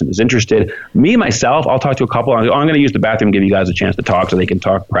the person is interested. Me, myself, I'll talk to a couple. I'm going to use the bathroom, give you guys a chance to talk so they can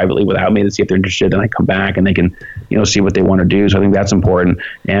talk privately without me to see if they're interested. And I come back and they can, see what they want to do. So I think that's important.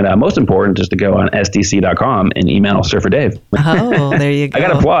 And most important is to go on SDC.com and email Surfer Dave. Oh, there you go. I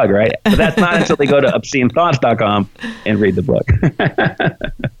got a plug, right? But that's not until they go to obscenethoughts.com and read the book.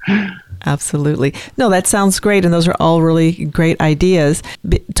 Absolutely. No, that sounds great. And those are all really great ideas.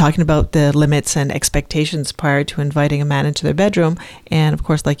 Talking about the limits and expectations prior to inviting a man into their bedroom. And of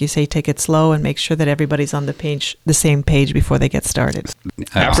course, like you say, take it slow and make sure that everybody's on the same page before they get started.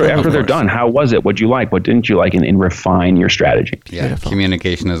 After they're done, how was it? What'd you like? What didn't you like? And refine your strategy. Yeah, Beautiful.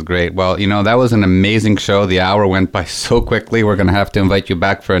 Communication is great. Well, that was an amazing show. The hour went by so quickly. We're going to have to invite you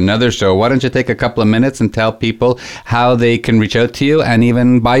back for another show. Why don't you take a couple of minutes and tell people how they can reach out to you and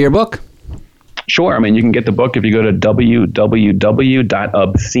even buy your book? Sure. I mean, you can get the book if you go to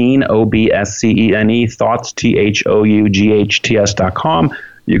www.thoughts.com.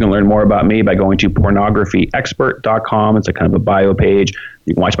 You can learn more about me by going to pornographyexpert.com. It's a kind of a bio page.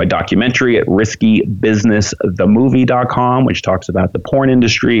 You can watch my documentary at riskybusinessthemovie.com, which talks about the porn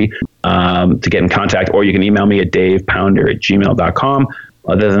industry, to get in contact, or you can email me at davepounder@gmail.com.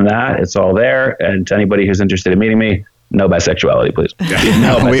 Other than that, it's all there. And to anybody who's interested in meeting me, no bisexuality, please.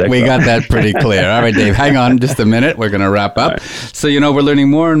 We got that pretty clear. All right, Dave, hang on just a minute. We're going to wrap up. Right. So, we're learning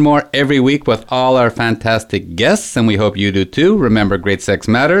more and more every week with all our fantastic guests, and we hope you do too. Remember, great sex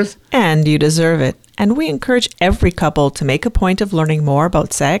matters. And you deserve it. And we encourage every couple to make a point of learning more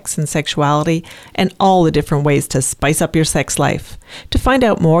about sex and sexuality and all the different ways to spice up your sex life. To find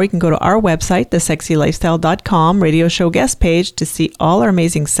out more, you can go to our website, thesexylifestyle.com radio show guest page to see all our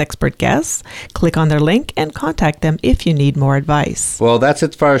amazing sexpert guests. Click on their link and contact them if you need more advice. Well, that's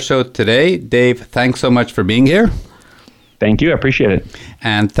it for our show today. Dave, thanks so much for being here. Thank you. I appreciate it.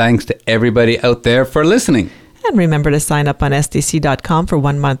 And thanks to everybody out there for listening. And remember to sign up on SDC.com for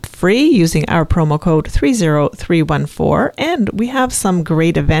 1 month free using our promo code 30314. And we have some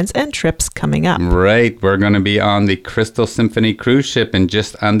great events and trips coming up. Right. We're going to be on the Crystal Symphony cruise ship in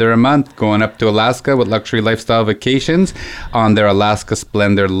just under a month, going up to Alaska with Luxury Lifestyle Vacations on their Alaska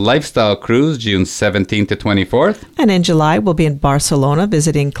Splendor Lifestyle Cruise, June 17th to 24th. And in July, we'll be in Barcelona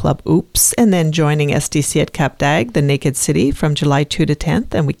visiting Club Oops and then joining SDC at Cap d'Agde, the Naked City, from July 2 to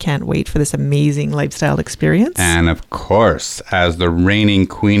 10th. And we can't wait for this amazing lifestyle experience. And of course, as the reigning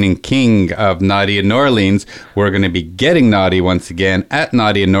queen and king of Naughty in New Orleans, we're going to be getting naughty once again at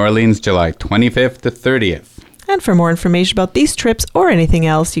Naughty in New Orleans, July 25th to 30th. And for more information about these trips or anything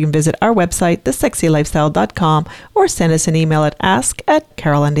else, you can visit our website, thesexylifestyle.com, or send us an email at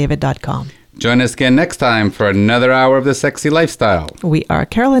ask@carolanddavid.com. Join us again next time for another hour of The Sexy Lifestyle. We are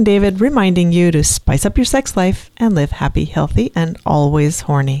Carol and David, reminding you to spice up your sex life and live happy, healthy, and always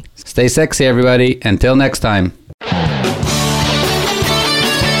horny. Stay sexy, everybody. Until next time.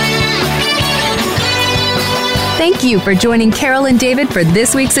 Thank you for joining Carol and David for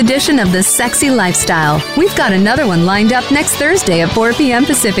this week's edition of The Sexy Lifestyle. We've got another one lined up next Thursday at 4 p.m.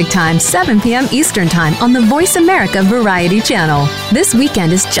 Pacific Time, 7 p.m. Eastern Time on the Voice America Variety Channel. This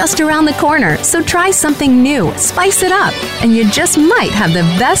weekend is just around the corner, so try something new, spice it up, and you just might have the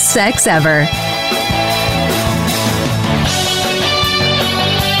best sex ever.